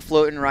classic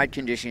float and ride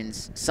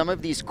conditions. Some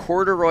of these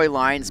corduroy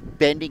lines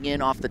bending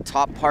in off the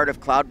top part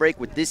of Cloudbreak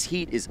with this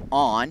heat is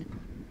on.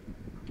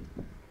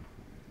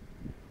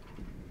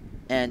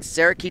 And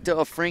Sarakita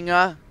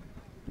Ofringa,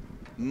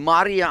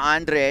 Maria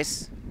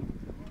Andres,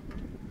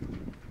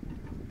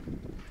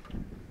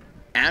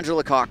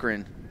 Angela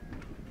Cochran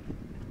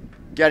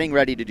getting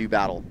ready to do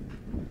battle.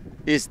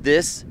 Is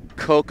this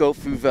Coco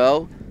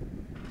Fuveau?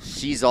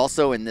 She's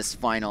also in this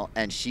final,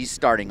 and she's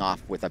starting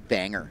off with a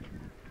banger.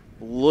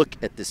 Look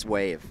at this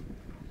wave.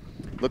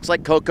 Looks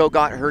like Coco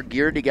got her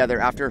gear together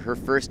after her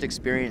first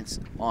experience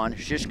on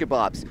shish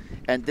kebabs,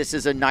 and this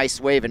is a nice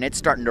wave, and it's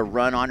starting to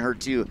run on her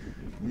too.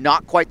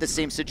 Not quite the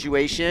same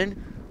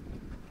situation.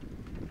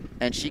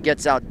 And she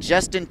gets out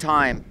just in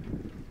time.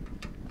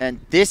 And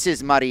this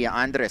is Maria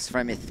Andres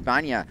from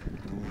España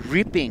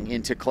ripping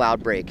into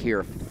Cloudbreak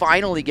here,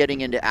 finally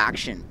getting into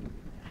action.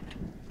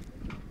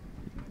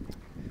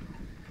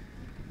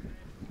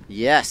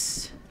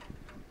 Yes.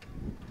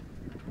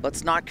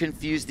 Let's not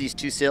confuse these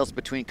two sails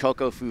between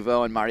Coco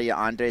Fouveau and Maria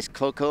Andres.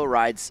 Coco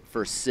rides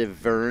for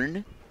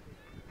Severn,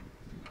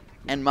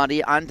 and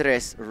Maria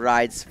Andres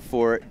rides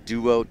for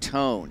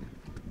Duotone.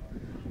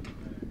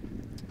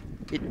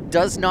 It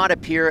does not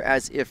appear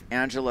as if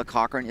Angela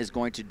Cochran is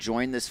going to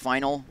join this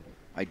final.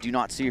 I do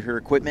not see her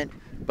equipment,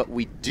 but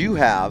we do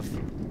have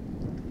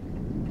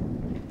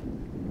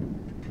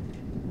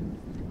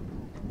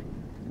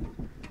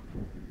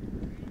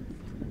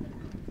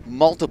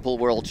multiple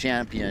world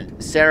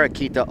champion Sarah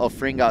Kita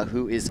Ofringa,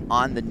 who is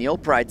on the Neil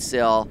Pride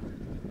sail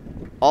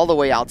all the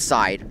way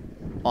outside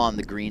on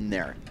the green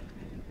there.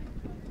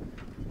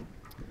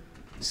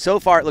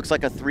 So far, it looks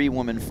like a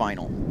 3-woman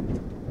final.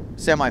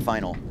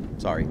 Semi-final,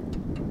 sorry.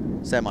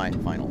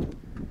 Semi-final.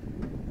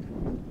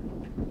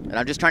 And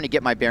I'm just trying to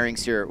get my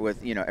bearings here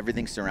with, you know,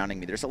 everything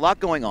surrounding me. There's a lot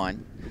going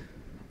on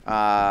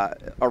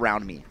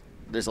around me.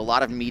 There's a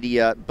lot of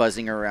media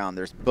buzzing around.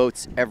 There's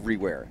boats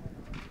everywhere.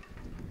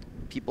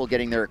 People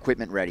getting their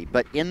equipment ready.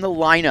 But in the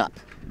lineup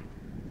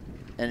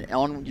and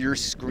on your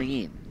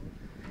screen,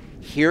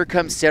 here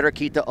comes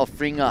Serakita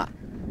Ofringa.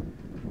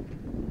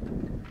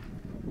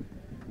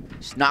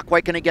 She's not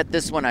quite going to get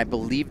this one. I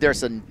believe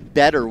there's a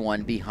better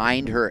one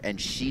behind her,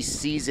 and she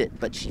sees it,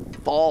 but she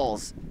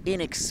falls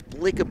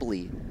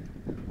inexplicably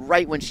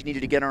right when she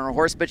needed to get on her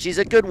horse. But she's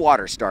a good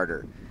water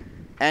starter,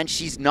 and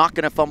she's not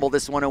going to fumble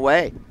this one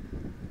away.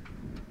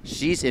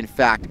 She's, in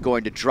fact,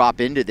 going to drop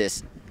into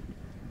this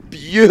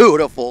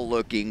beautiful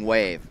looking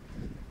wave.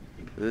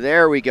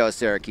 There we go,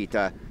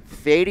 Serakita,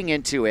 fading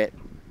into it,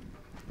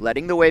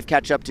 letting the wave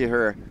catch up to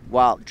her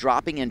while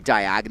dropping in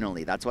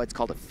diagonally. That's why it's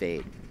called a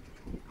fade.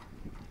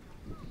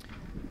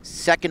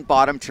 Second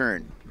bottom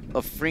turn.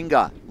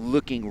 Ofringa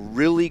looking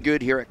really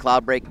good here at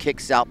Cloudbreak.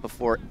 Kicks out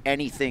before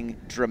anything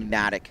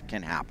dramatic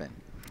can happen.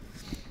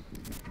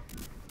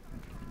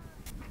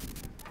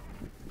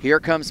 Here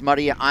comes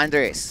Maria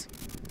Andres.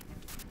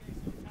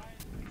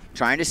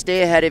 Trying to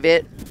stay ahead of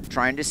it.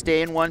 Trying to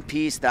stay in one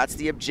piece. That's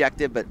the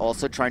objective, but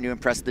also trying to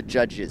impress the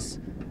judges.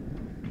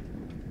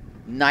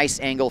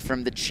 Nice angle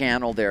from the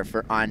channel there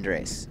for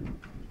Andres.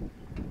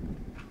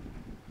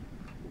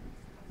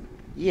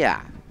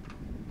 Yeah.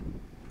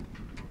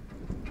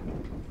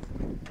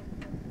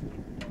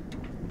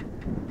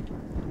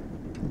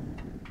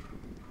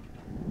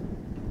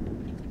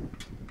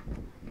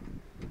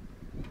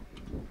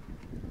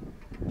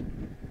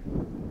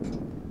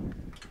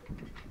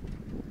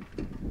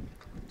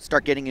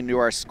 Start getting into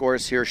our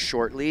scores here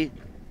shortly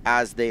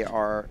as they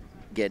are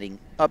getting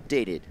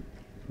updated.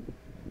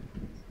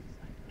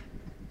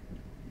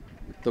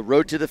 The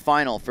road to the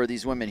final for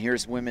these women.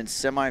 Here's women's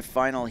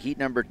semifinal heat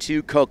number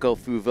 2. Coco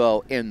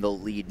Fouveau in the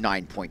lead,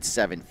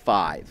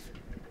 9.75.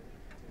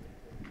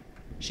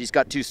 She's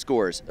got 2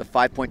 scores, a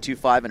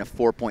 5.25 and a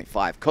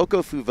 4.5.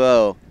 Coco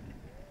Fouveau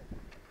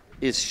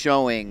is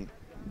showing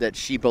that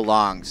she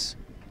belongs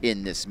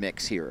in this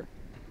mix here.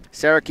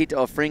 Serakita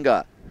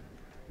Ofringa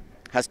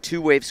has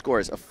 2 wave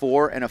scores, a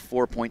 4 and a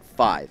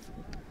 4.5.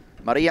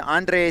 Maria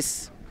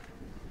Andres,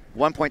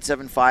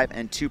 1.75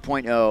 and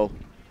 2.0.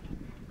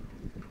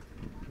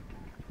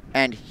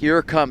 And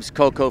here comes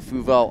Coco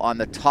Fouveau on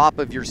the top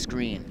of your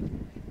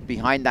screen,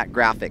 behind that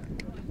graphic.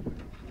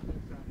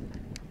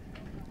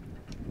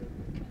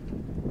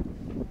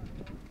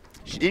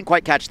 She didn't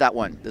quite catch that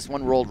one. This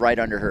one rolled right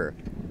under her.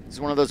 This is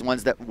one of those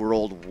ones that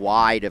rolled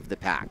wide of the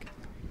pack.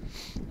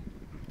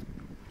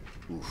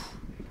 Oof.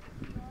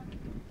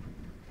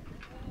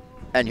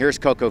 And here's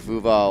Coco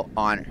Fouveau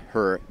on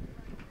her,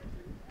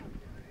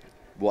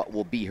 what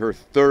will be her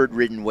 3rd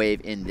ridden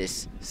wave in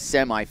this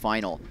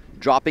semifinal.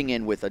 Dropping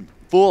in with a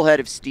full head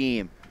of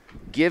steam.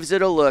 Gives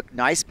it a look.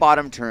 Nice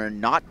bottom turn.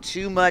 Not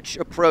too much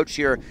approach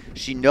here.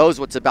 She knows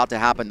what's about to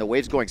happen. The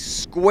wave's going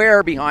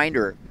square behind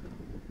her.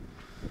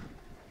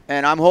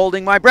 And I'm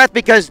holding my breath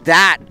because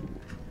that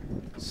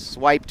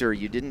swiped her.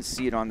 You didn't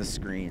see it on the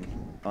screen,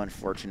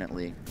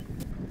 unfortunately.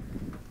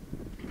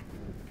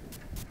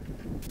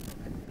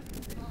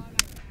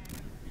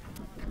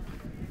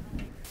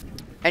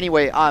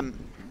 Anyway,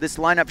 this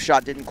lineup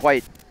shot didn't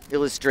quite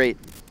illustrate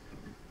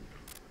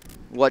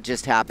what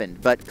just happened,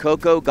 but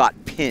Coco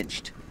got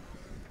pinched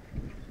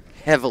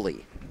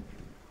heavily.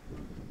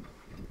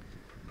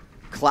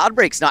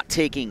 Cloudbreak's not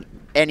taking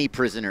any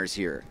prisoners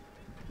here.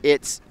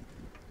 It's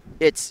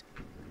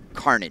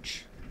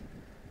carnage.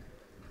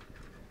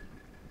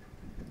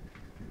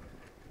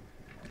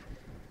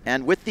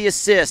 And with the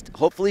assist,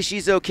 hopefully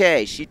she's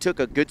okay. She took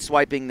a good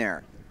swiping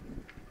there.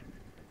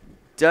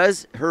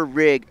 Does her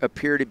rig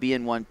appear to be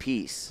in one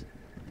piece?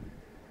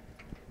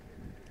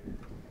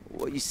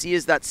 What you see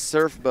is that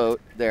surf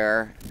boat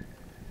there,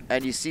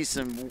 and you see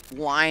some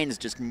lines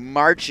just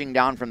marching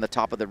down from the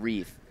top of the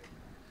reef.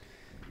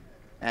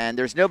 And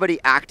there's nobody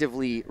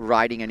actively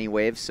riding any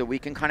waves, so we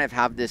can kind of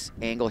have this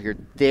angle here.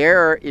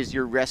 There is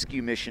your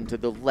rescue mission to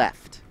the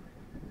left.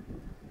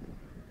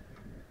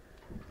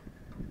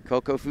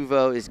 Coco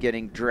Fuvo is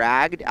getting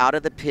dragged out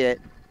of the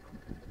pit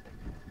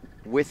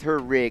with her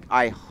rig.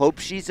 I hope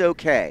she's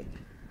okay.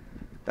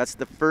 That's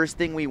the first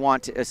thing we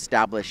want to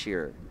establish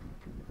here.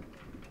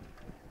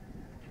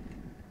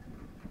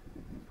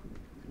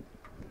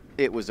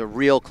 It was a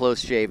real close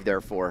shave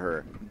there for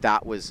her.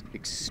 That was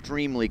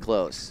extremely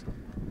close.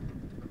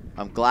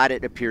 I'm glad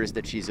it appears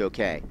that she's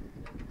okay.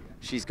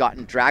 She's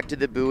gotten dragged to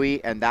the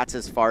buoy, and that's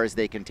as far as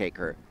they can take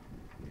her.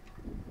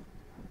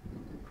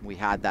 We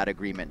had that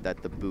agreement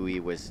that the buoy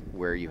was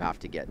where you have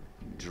to get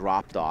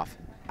dropped off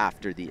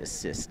after the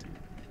assist.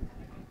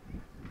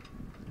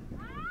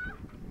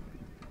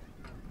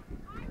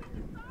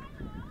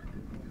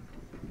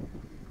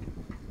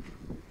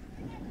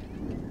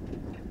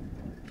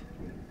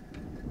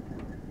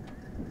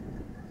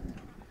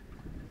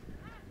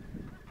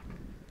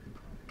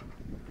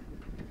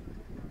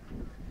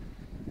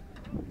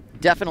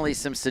 Definitely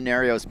some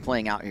scenarios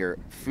playing out here.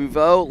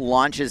 Fuvo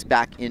launches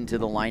back into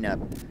the lineup.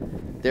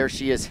 There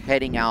she is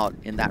heading out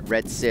in that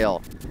red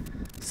sail.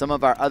 Some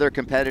of our other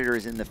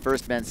competitors in the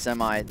first men's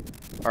semi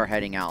are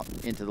heading out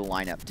into the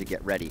lineup to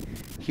get ready.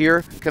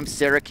 Here comes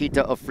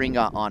Sarakita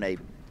Ofringa on a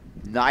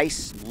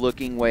nice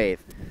looking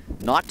wave.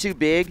 Not too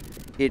big.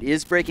 It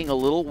is breaking a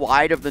little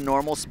wide of the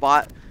normal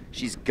spot.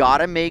 She's got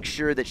to make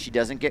sure that she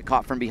doesn't get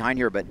caught from behind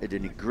here, but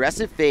an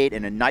aggressive fade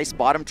and a nice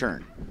bottom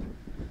turn.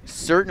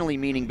 Certainly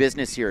meaning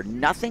business here.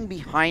 Nothing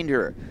behind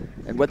her.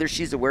 And whether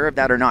she's aware of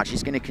that or not,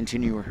 she's going to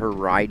continue her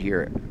ride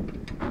here.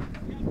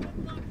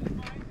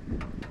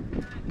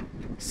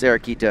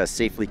 Sarakita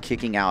safely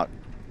kicking out.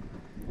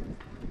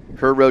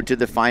 Her road to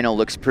the final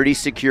looks pretty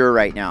secure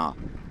right now.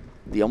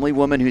 The only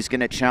woman who's going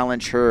to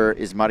challenge her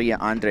is Maria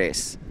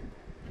Andres.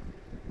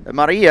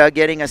 Maria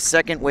getting a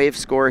second wave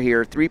score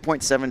here,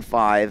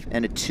 3.75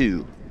 and a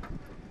 2.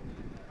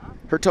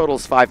 Her total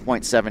is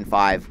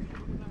 5.75.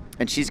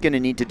 And she's going to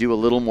need to do a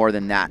little more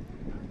than that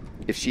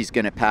if she's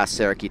going to pass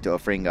Sarakita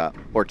Ofringa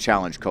or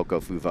challenge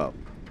Coco Fuvo.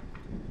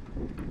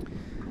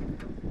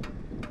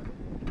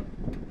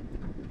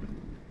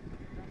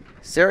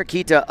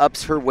 Sarakita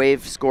ups her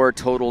wave score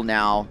total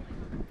now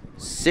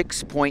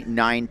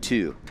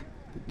 6.92.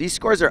 These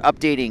scores are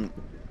updating,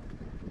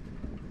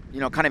 you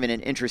know, kind of in an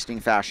interesting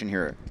fashion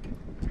here.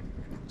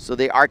 So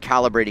they are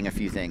calibrating a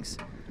few things.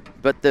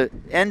 But the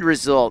end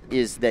result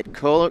is that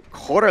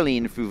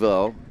Coraline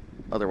Fuvo,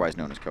 otherwise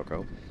known as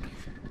Coco,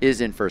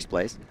 is in first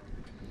place.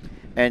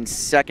 And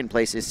second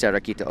place is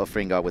Sarakita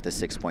Ofringa with a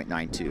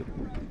 6.92.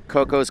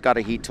 Coco's got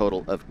a heat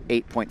total of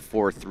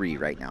 8.43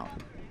 right now.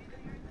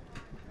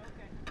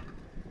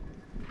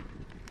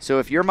 So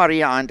if you're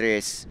Maria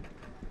Andres,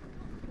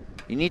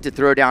 you need to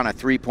throw down a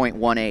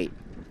 3.18,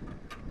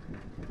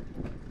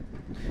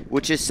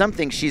 which is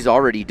something she's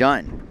already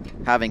done,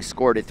 having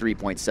scored a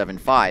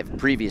 3.75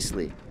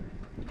 previously.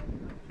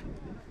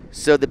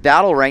 So the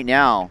battle right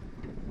now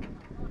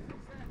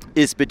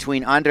is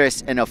between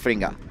Andres and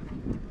Ofringa.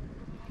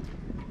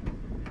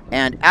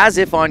 And as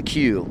if on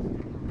cue,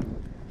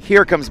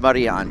 here comes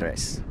Maria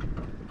Andres.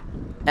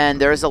 And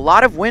there's a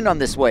lot of wind on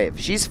this wave.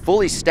 She's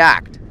fully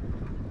stacked.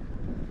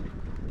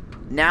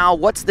 Now,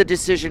 what's the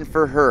decision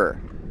for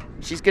her?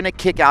 She's going to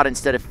kick out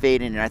instead of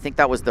fading, and I think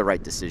that was the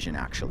right decision,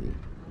 actually.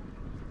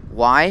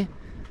 Why?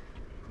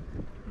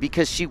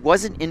 Because she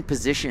wasn't in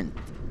position.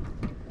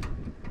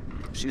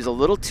 She was a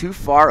little too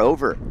far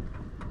over.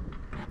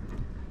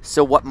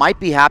 So what might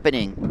be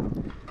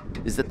happening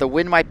is that the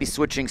wind might be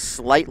switching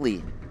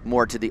slightly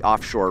more to the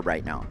offshore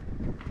right now.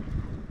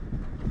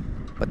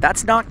 But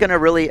that's not going to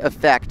really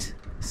affect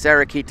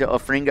Sarakita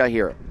Ofringa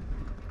here.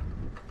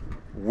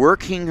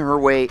 Working her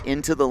way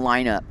into the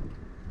lineup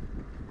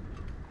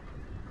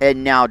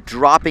and now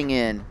dropping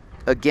in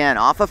again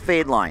off a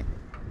fade line.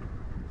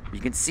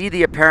 You can see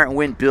the apparent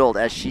wind build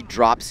as she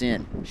drops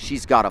in.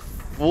 She's got a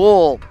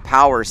full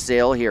power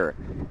sail here,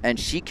 and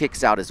she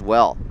kicks out as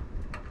well.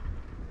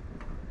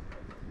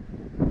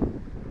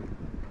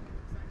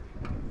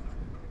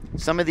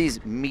 Some of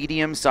these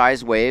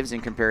medium-sized waves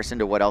in comparison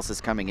to what else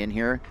is coming in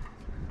here,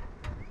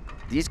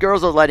 these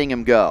girls are letting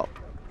him go.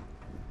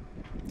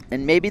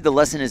 And maybe the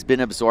lesson has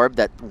been absorbed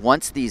that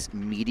once these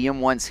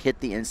medium ones hit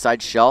the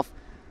inside shelf,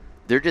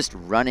 they're just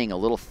running a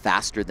little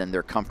faster than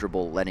they're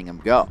comfortable letting them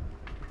go.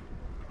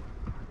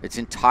 It's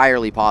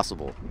entirely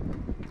possible.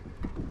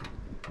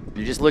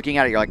 You're just looking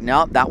at it, you're like,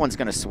 no, that one's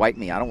going to swipe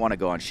me. I don't want to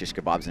go on shish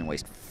kebabs and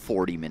waste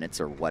 40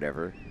 minutes or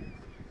whatever.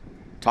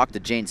 Talk to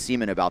Jane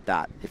Seaman about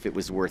that, if it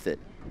was worth it.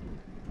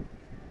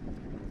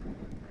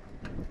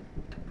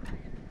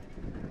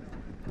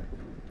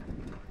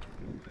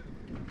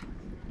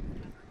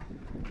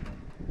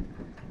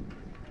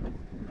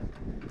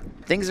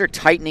 Things are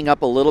tightening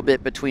up a little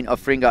bit between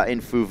Ofringa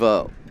and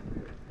Fuvo.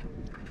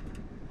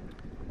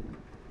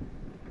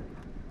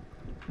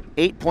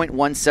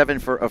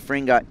 8.17 for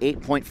Ofringa,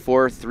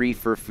 8.43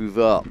 for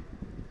Fuvo.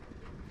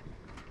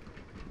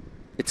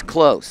 It's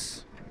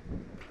close.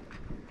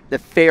 the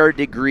fair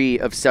degree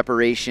of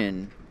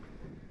separation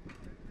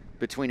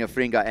between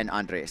Ofringa and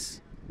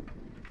Andres.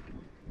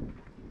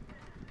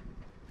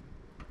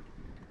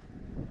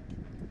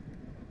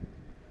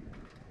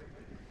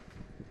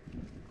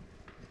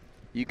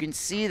 You can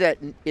see that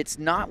it's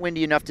not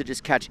windy enough to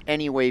just catch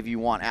any wave you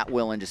want at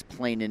will and just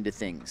plane into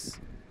things.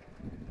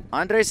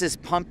 Andres is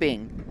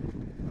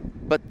pumping,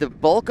 but the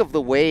bulk of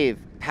the wave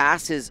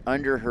passes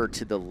under her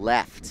to the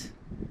left.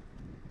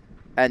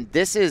 And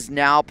this is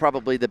now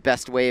probably the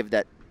best wave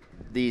that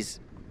these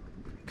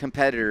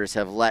competitors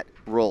have let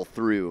roll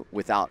through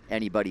without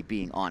anybody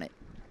being on it.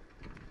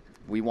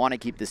 We want to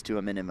keep this to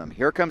a minimum.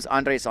 Here comes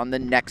Andres on the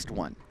next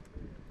one.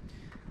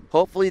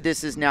 Hopefully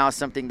this is now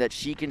something that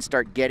she can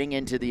start getting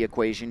into the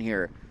equation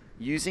here.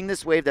 Using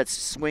this wave that's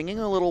swinging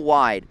a little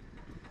wide,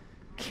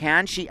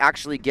 can she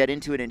actually get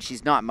into it? And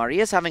she's not.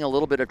 Maria's having a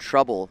little bit of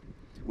trouble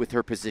with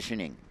her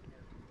positioning.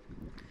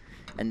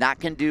 And that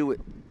can do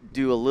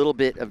a little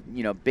bit of,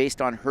 you know,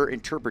 based on her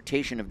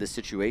interpretation of the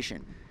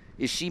situation.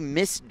 Is she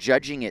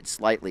misjudging it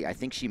slightly? I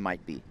think she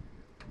might be.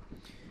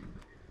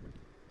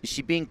 Is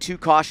she being too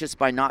cautious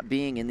by not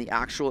being in the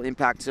actual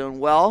impact zone?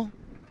 Well,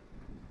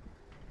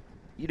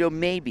 you know,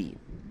 maybe.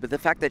 But the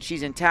fact that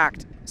she's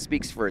intact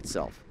speaks for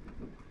itself.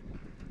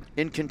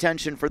 In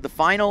contention for the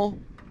final,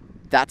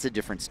 that's a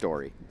different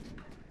story.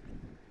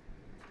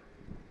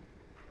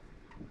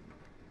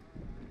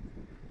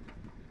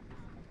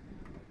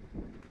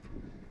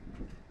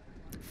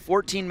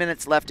 "14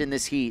 minutes left in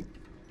this heat,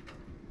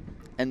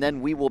 and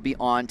then we will be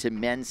on to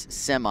men's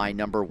semi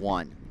number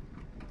 1.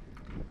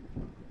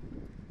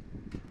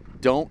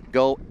 Don't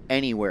go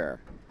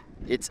anywhere.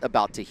 It's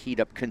about to heat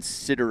up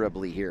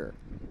considerably here.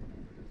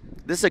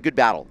 This is a good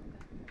battle.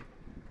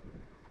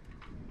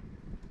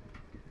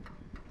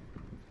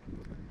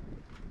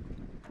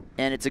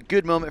 And it's a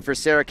good moment for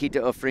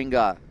Sarakita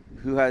Ofringa,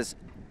 who has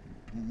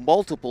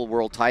multiple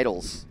world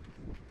titles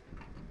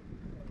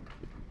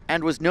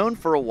and was known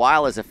for a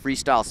while as a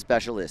freestyle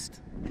specialist.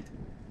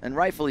 And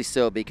rightfully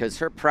so, because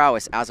her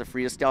prowess as a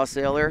freestyle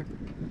sailor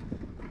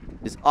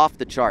is off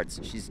the charts.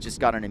 She's just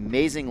got an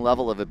amazing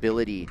level of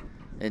ability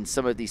in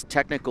some of these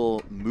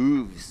technical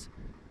moves.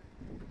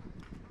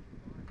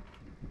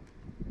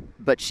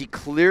 But she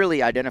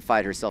clearly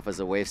identified herself as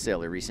a wave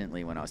sailor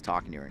recently when I was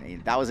talking to her,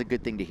 and that was a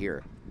good thing to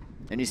hear.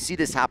 And you see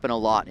this happen a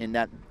lot in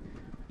that,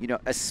 you know,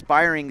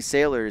 aspiring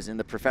sailors in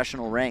the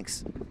professional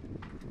ranks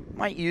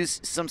might use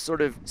some sort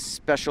of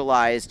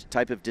specialized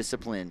type of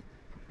discipline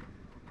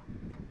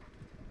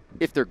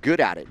if they're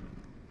good at it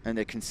and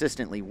they're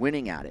consistently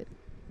winning at it.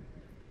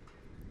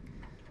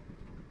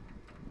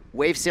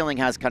 Wave sailing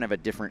has kind of a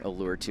different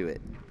allure to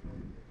it.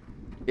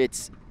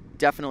 It's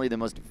definitely the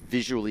most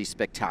visually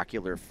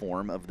spectacular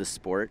form of the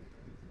sport,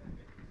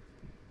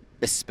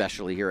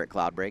 especially here at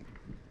Cloudbreak.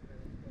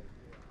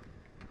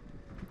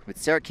 With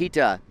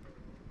Sarakita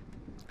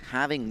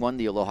having won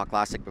the Aloha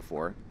Classic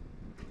before,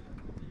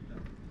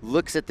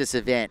 looks at this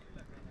event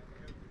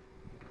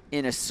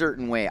in a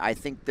certain way. I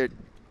think that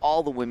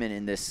all the women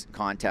in this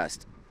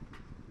contest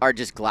are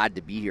just glad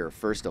to be here,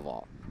 first of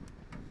all.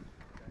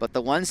 But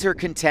the ones who are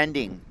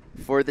contending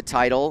for the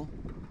title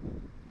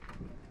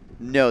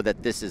know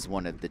that this is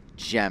one of the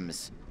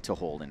gems to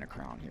hold in a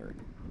crown here.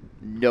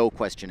 No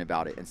question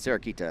about it. And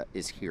Sarakita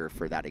is here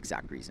for that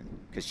exact reason,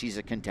 because she's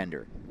a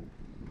contender.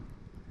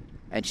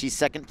 And she's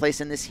second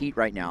place in this heat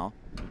right now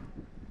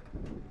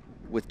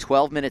with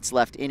 12 minutes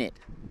left in it.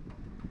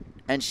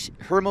 And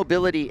her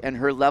mobility and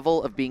her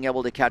level of being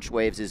able to catch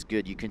waves is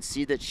good. You can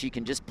see that she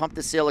can just pump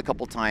the sail a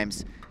couple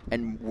times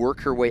and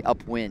work her way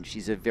upwind.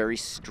 She's a very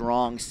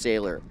strong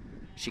sailor.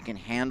 She can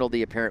handle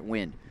the apparent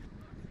wind.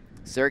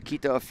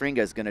 Sarakita Ofringa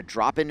is going to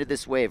drop into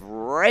this wave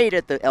right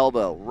at the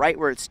elbow, right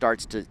where it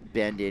starts to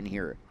bend in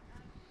here.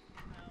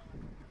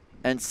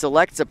 And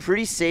selects a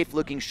pretty safe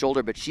looking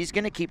shoulder, but she's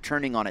going to keep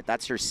turning on it.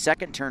 That's her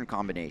second turn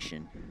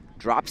combination.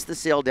 Drops the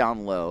sail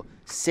down low,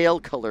 sail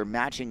color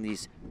matching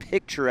these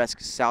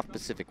picturesque South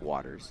Pacific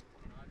waters.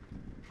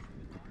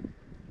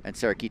 And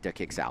Sarakita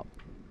kicks out.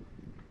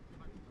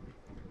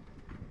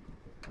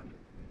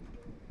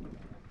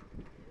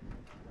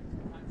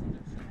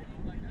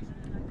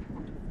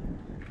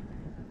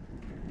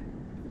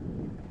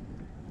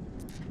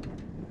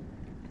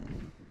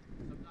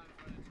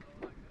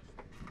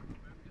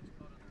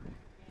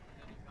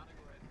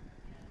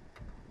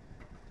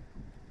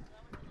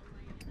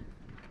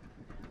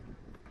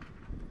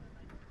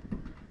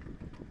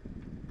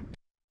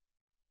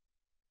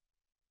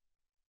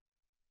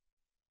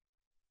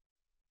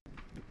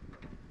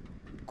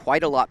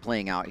 Quite a lot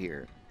playing out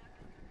here.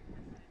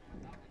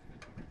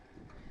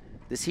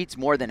 This heat's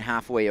more than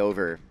halfway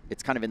over.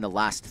 It's kind of in the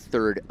last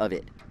third of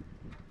it.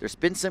 There's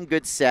been some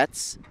good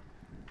sets.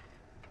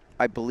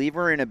 I believe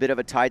we're in a bit of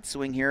a tide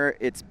swing here.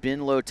 It's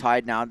been low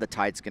tide now. The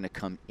tide's going to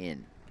come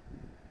in.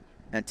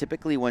 And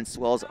typically when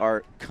swells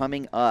are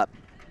coming up,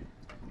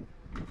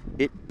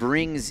 it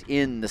brings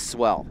in the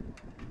swell.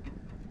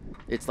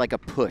 It's like a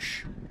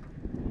push.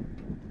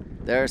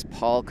 There's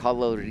Paul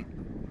Karolidis,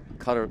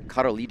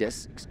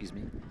 excuse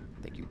me.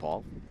 Thank you,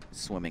 Paul.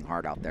 Swimming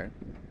hard out there.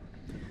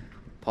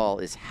 Paul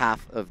is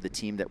half of the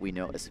team that we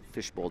know as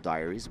Fishbowl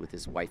Diaries with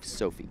his wife,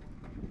 Sophie.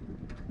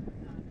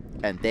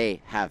 And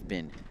they have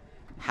been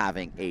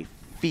having a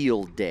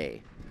field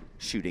day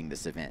shooting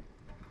this event.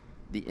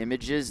 The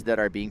images that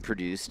are being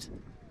produced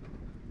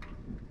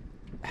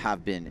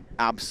have been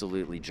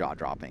absolutely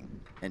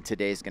jaw-dropping, and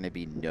today's going to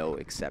be no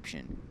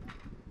exception.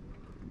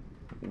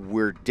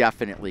 We're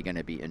definitely going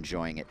to be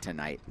enjoying it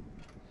tonight.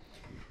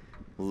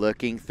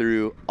 Looking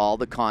through all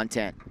the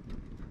content.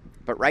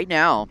 But right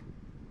now,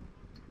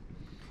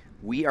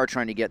 we are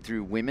trying to get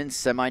through women's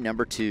semi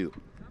number 2.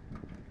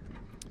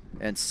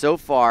 And so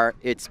far,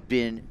 it's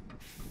been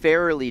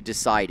fairly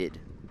decided.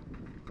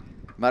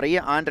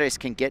 Maria Andres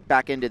can get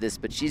back into this,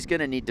 but she's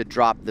going to need to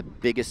drop the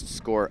biggest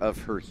score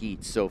of her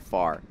heat so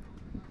far.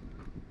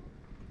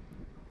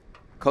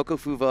 Coco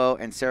Fuvo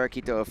and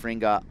Sarakito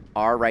Ofringa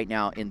are right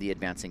now in the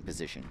advancing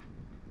position.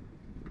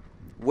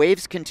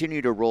 Waves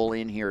continue to roll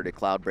in here to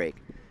Cloudbreak,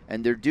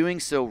 and they're doing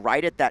so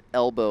right at that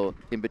elbow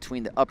in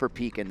between the upper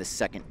peak and the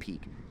second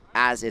peak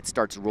as it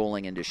starts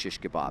rolling into shish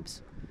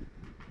kebabs.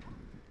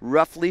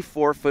 Roughly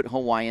 4-foot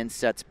Hawaiian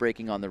sets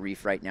breaking on the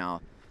reef right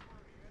now.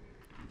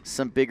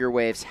 Some bigger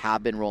waves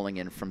have been rolling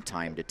in from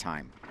time to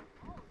time.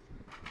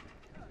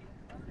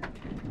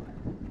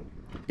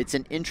 It's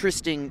an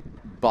interesting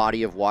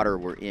body of water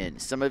we're in.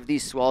 Some of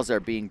these swells are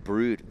being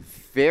brewed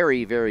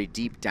very, very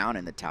deep down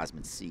in the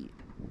Tasman Sea.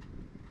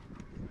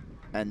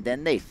 And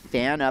then they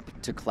fan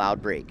up to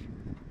Cloudbreak.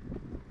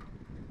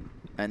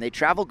 And they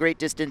travel great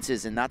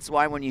distances, and that's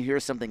why when you hear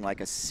something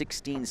like a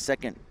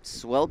 16-second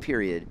swell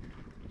period,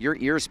 your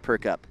ears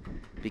perk up,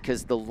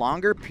 because the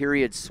longer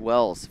period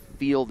swells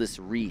feel this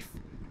reef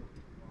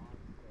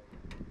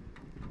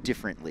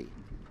differently,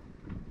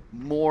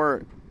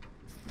 more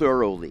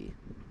thoroughly.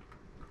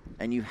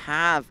 And you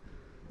have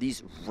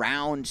these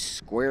round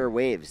square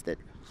waves that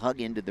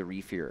hug into the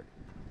reef here.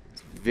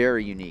 It's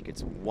very unique.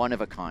 It's one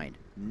of a kind.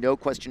 No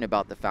question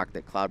about the fact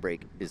that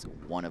Cloudbreak is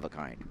one of a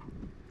kind.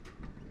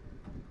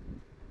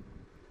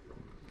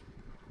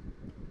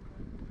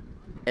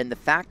 And the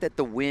fact that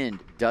the wind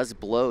does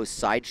blow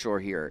sideshore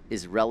here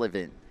is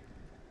relevant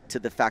to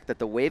the fact that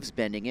the wave's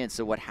bending in.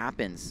 So what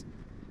happens,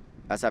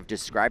 as I've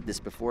described this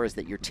before, is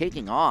that you're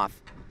taking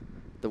off,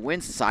 the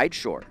wind's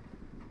sideshore.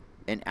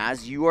 And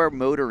as you are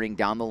motoring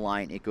down the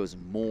line, it goes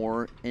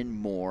more and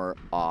more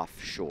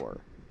offshore.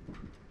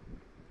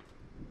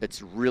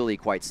 It's really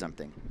quite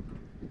something.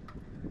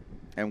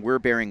 And we're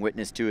bearing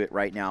witness to it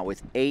right now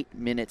with 8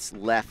 minutes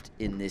left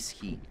in this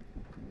heat.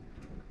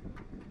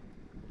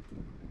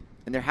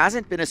 And there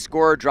hasn't been a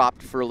score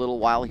dropped for a little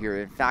while here.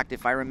 In fact,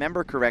 if I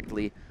remember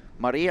correctly,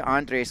 Maria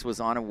Andres was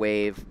on a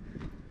wave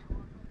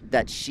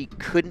that she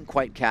couldn't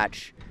quite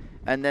catch.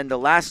 And then the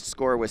last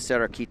score was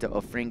Sarakita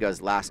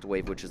Ofringa's last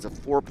wave, which is a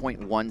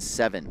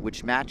 4.17,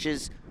 which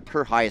matches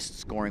her highest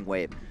scoring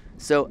wave.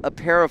 So a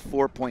pair of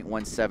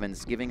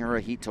 4.17s, giving her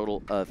a heat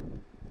total of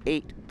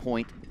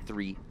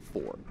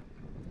 8.34.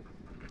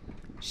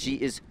 She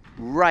is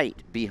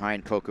right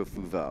behind Coco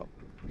Fuvo,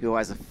 who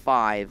has a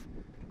 5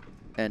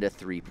 and a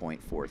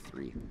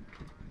 3.43.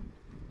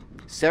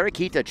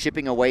 Sarakita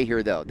chipping away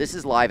here, though. This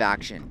is live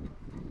action.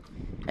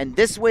 And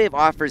this wave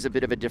offers a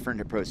bit of a different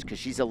approach because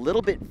she's a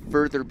little bit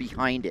further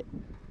behind it.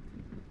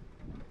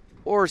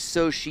 Or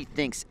so she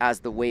thinks as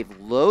the wave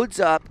loads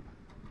up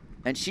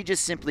and she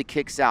just simply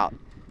kicks out.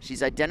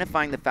 She's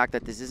identifying the fact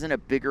that this isn't a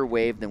bigger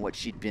wave than what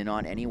she'd been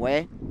on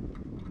anyway.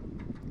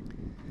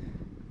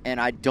 And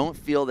I don't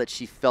feel that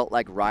she felt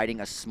like riding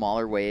a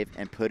smaller wave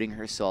and putting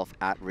herself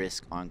at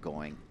risk on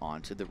going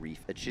onto the reef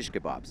at shish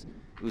kebabs.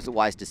 It was a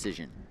wise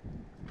decision.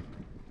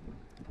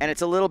 And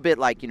it's a little bit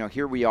like, you know,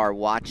 here we are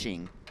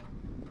watching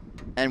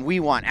and we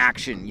want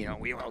action, you know,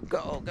 we will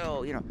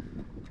go, you know.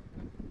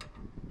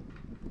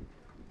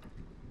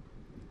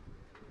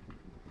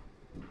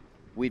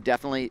 We've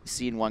definitely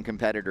seen one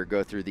competitor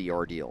go through the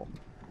ordeal.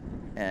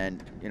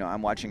 And, you know,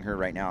 I'm watching her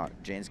right now.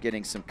 Jane's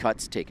getting some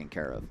cuts taken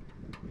care of.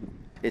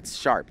 It's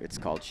sharp. It's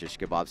called shish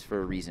kebabs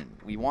for a reason.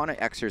 We want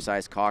to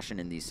exercise caution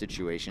in these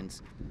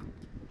situations.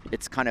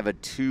 It's kind of a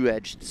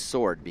two-edged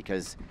sword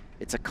because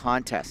it's a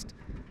contest.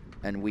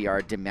 And we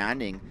are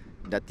demanding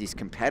that these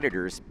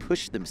competitors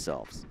push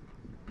themselves.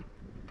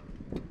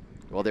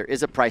 Well, there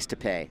is a price to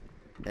pay,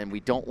 and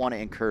we don't want to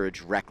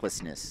encourage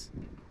recklessness.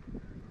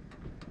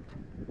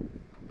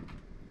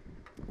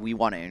 We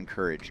want to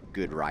encourage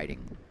good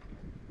riding.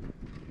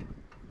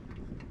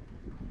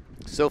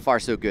 So far,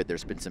 so good.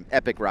 There's been some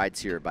epic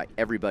rides here by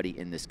everybody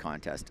in this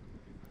contest,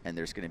 and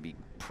there's going to be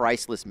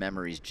priceless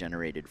memories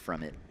generated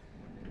from it.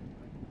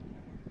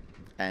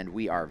 And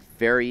we are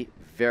very,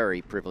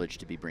 very privileged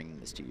to be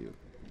bringing this to you.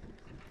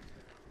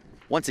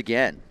 Once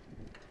again,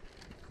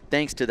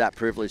 thanks to that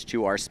privilege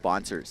to our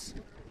sponsors,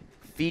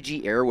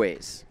 Fiji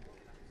Airways,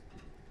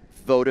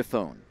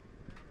 Vodaphone,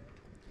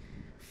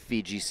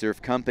 Fiji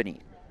Surf Company,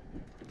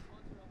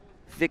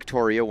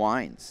 Victoria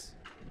Wines,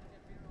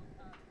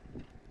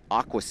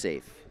 Aqua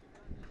Safe,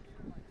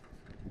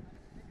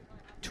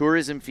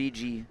 Tourism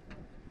Fiji,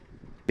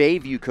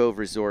 Bayview Cove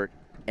Resort,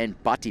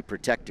 and Bati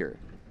Protector.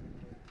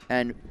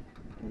 And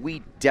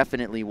we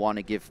definitely want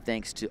to give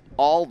thanks to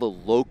all the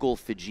local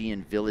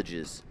Fijian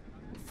villages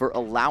for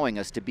allowing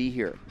us to be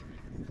here.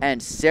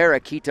 And Sarah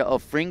Kita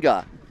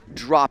Ofringa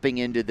dropping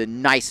into the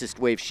nicest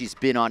wave she's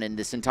been on in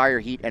this entire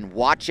heat. And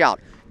watch out,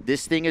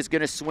 this thing is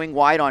going to swing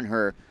wide on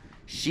her.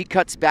 She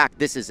cuts back.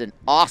 This is an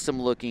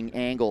awesome looking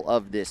angle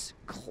of this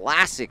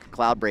classic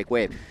cloud break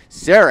wave.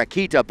 Sarah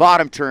Kita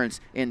bottom turns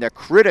in the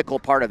critical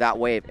part of that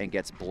wave and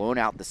gets blown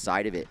out the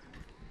side of it.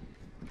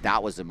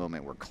 That was a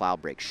moment where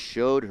cloud break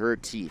showed her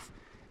teeth.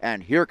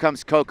 And here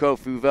comes Coco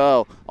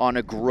Fuveau on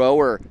a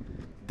grower.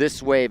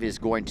 This wave is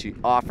going to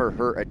offer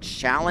her a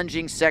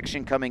challenging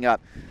section coming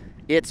up.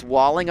 It's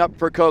walling up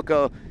for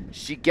Coco.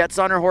 She gets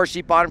on her horse,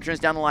 she bottom turns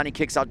down the line and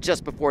kicks out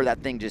just before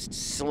that thing just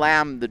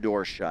slammed the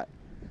door shut.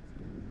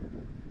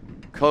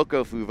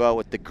 Coco Fuveau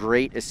with the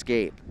great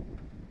escape.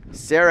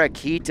 Sarah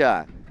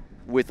Kita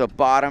with a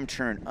bottom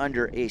turn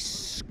under a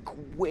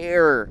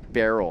square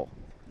barrel.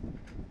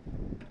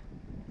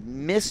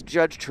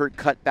 Misjudged her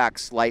cutback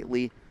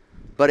slightly,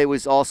 but it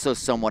was also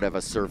somewhat of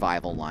a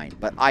survival line.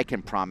 But I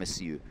can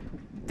promise you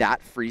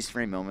that freeze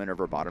frame moment of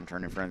her bottom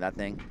turn in front of that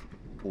thing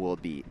will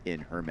be in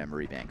her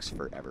memory banks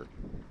forever.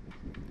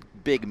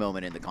 Big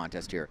moment in the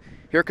contest here.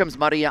 Here comes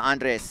Maria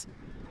Andres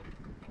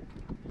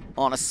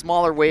on a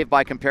smaller wave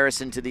by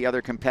comparison to the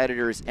other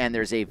competitors, and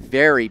there's a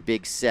very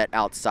big set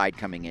outside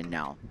coming in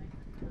now.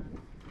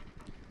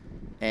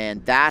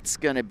 And that's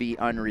going to be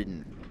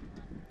unridden.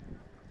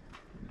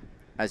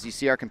 As you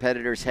see our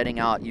competitors heading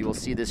out, you will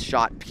see this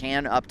shot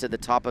pan up to the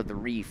top of the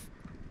reef,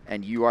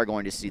 and you are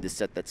going to see the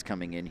set that's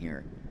coming in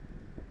here.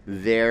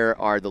 There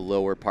are the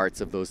lower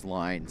parts of those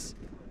lines.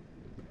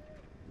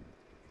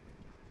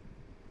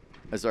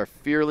 As our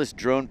fearless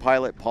drone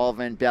pilot, Paul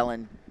Van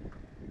Bellen,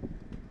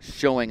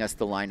 showing us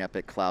the lineup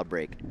at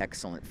Cloudbreak.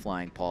 Excellent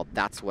flying, Paul.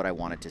 That's what I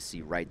wanted to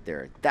see right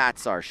there.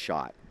 That's our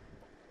shot.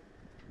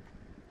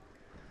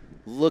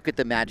 Look at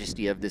the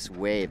majesty of this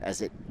wave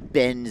as it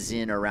bends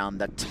in around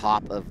the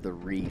top of the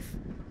reef.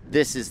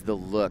 This is the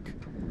look.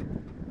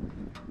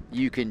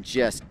 You can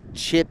just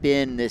chip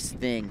in this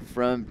thing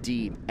from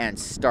deep and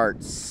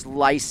start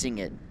slicing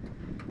it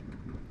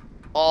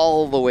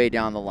all the way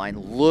down the line.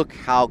 Look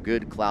how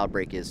good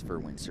Cloudbreak is for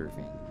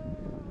windsurfing.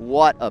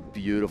 What a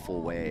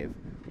beautiful wave.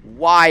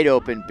 Wide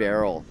open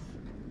barrel.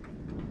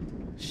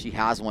 She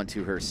has one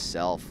to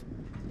herself.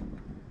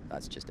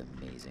 That's just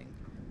amazing.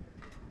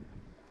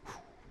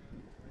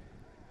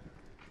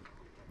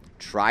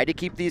 Try to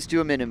keep these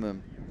to a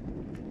minimum.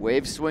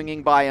 Wave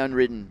swinging by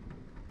unridden.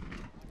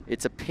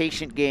 It's a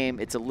patient game.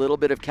 It's a little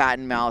bit of cat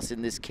and mouse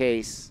in this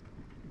case.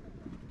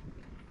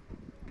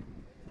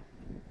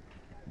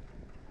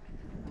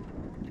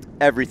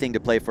 Everything to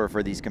play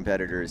for these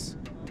competitors.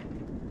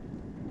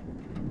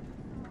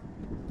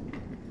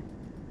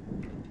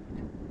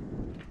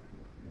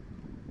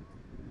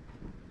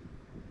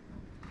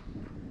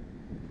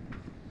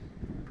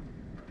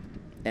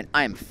 And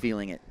I'm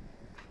feeling it.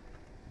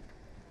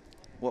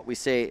 What we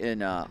say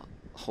in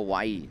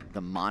Hawaii,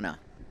 the mana.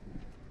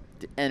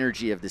 The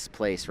energy of this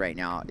place right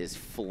now is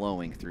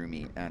flowing through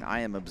me, and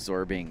I am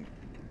absorbing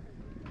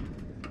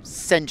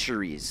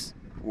centuries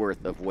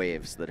worth of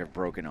waves that have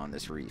broken on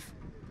this reef.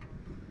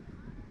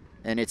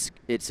 And it's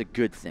a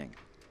good thing.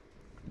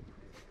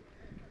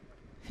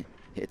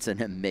 It's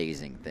an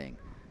amazing thing.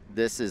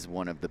 This is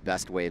one of the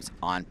best waves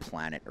on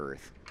planet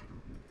Earth.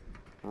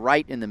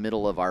 Right in the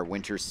middle of our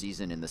winter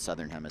season in the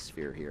southern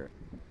hemisphere here.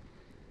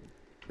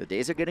 The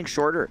days are getting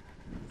shorter.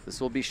 This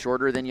will be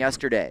shorter than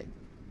yesterday.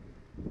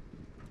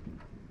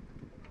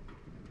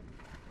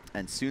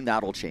 And soon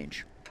that'll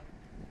change.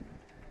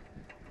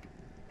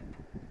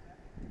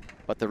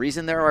 But the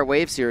reason there are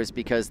waves here is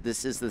because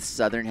this is the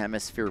southern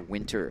hemisphere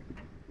winter.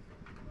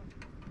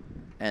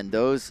 And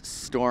those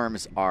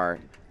storms are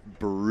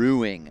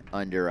brewing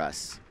under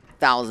us,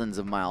 thousands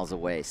of miles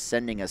away,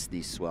 sending us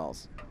these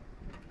swells.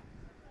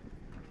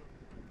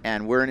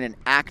 And we're in an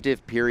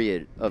active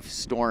period of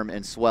storm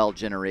and swell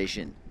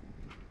generation.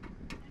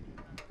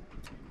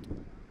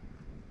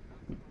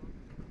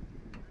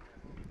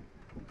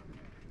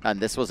 And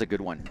this was a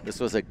good one. This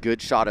was a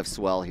good shot of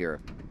swell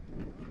here.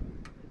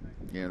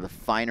 You know, the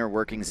finer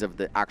workings of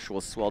the actual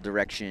swell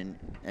direction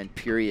and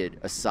period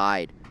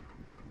aside,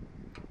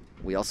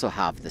 we also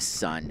have the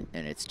sun,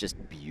 and it's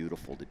just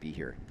beautiful to be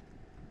here.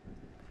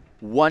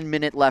 1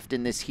 minute left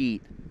in this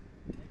heat,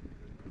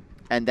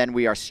 and then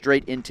we are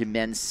straight into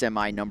men's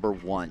semi number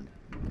 1.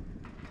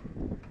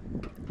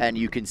 And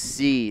you can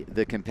see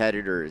the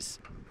competitors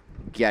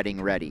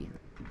getting ready.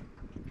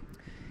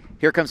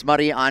 Here comes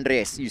Maria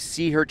Andres. You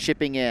see her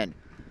chipping in.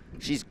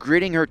 She's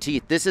gritting her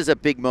teeth. This is a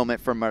big moment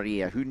for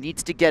Maria, who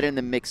needs to get in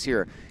the mix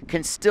here.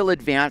 Can still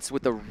advance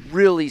with a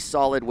really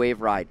solid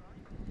wave ride.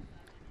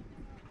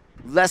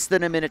 Less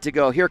than a minute to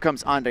go. Here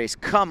comes Andres.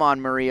 Come on,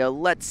 Maria.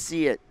 Let's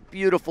see it.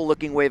 Beautiful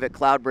looking wave at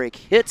Cloudbreak.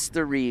 Hits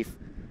the reef.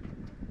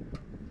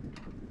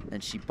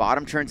 And she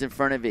bottom turns in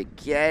front of it,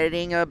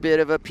 getting a bit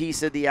of a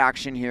piece of the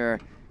action here.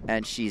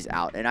 And she's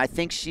out. And I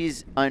think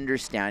she's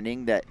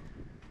understanding that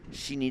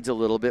she needs a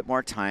little bit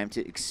more time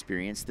to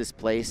experience this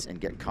place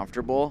and get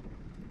comfortable.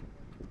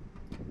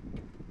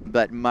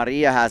 But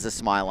Maria has a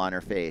smile on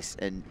her face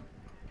and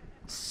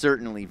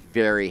certainly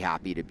very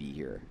happy to be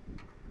here.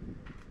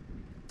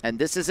 And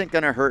this isn't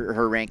going to hurt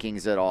her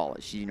rankings at all.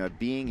 She, you know,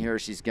 being here,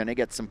 she's going to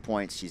get some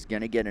points. She's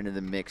going to get into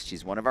the mix.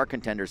 She's one of our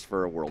contenders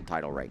for a world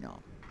title right now.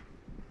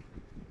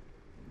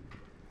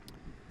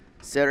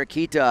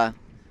 Sarakita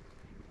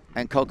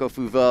and Coco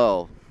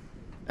Fouveau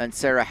and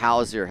Sarah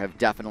Hauser have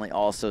definitely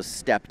also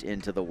stepped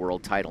into the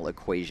world title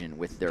equation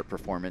with their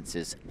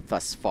performances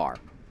thus far.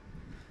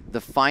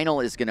 The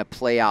final is going to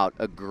play out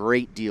a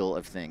great deal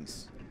of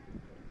things.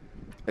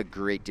 A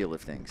great deal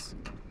of things.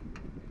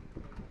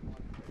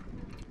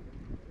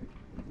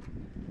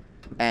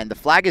 And the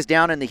flag is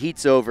down and the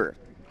heat's over.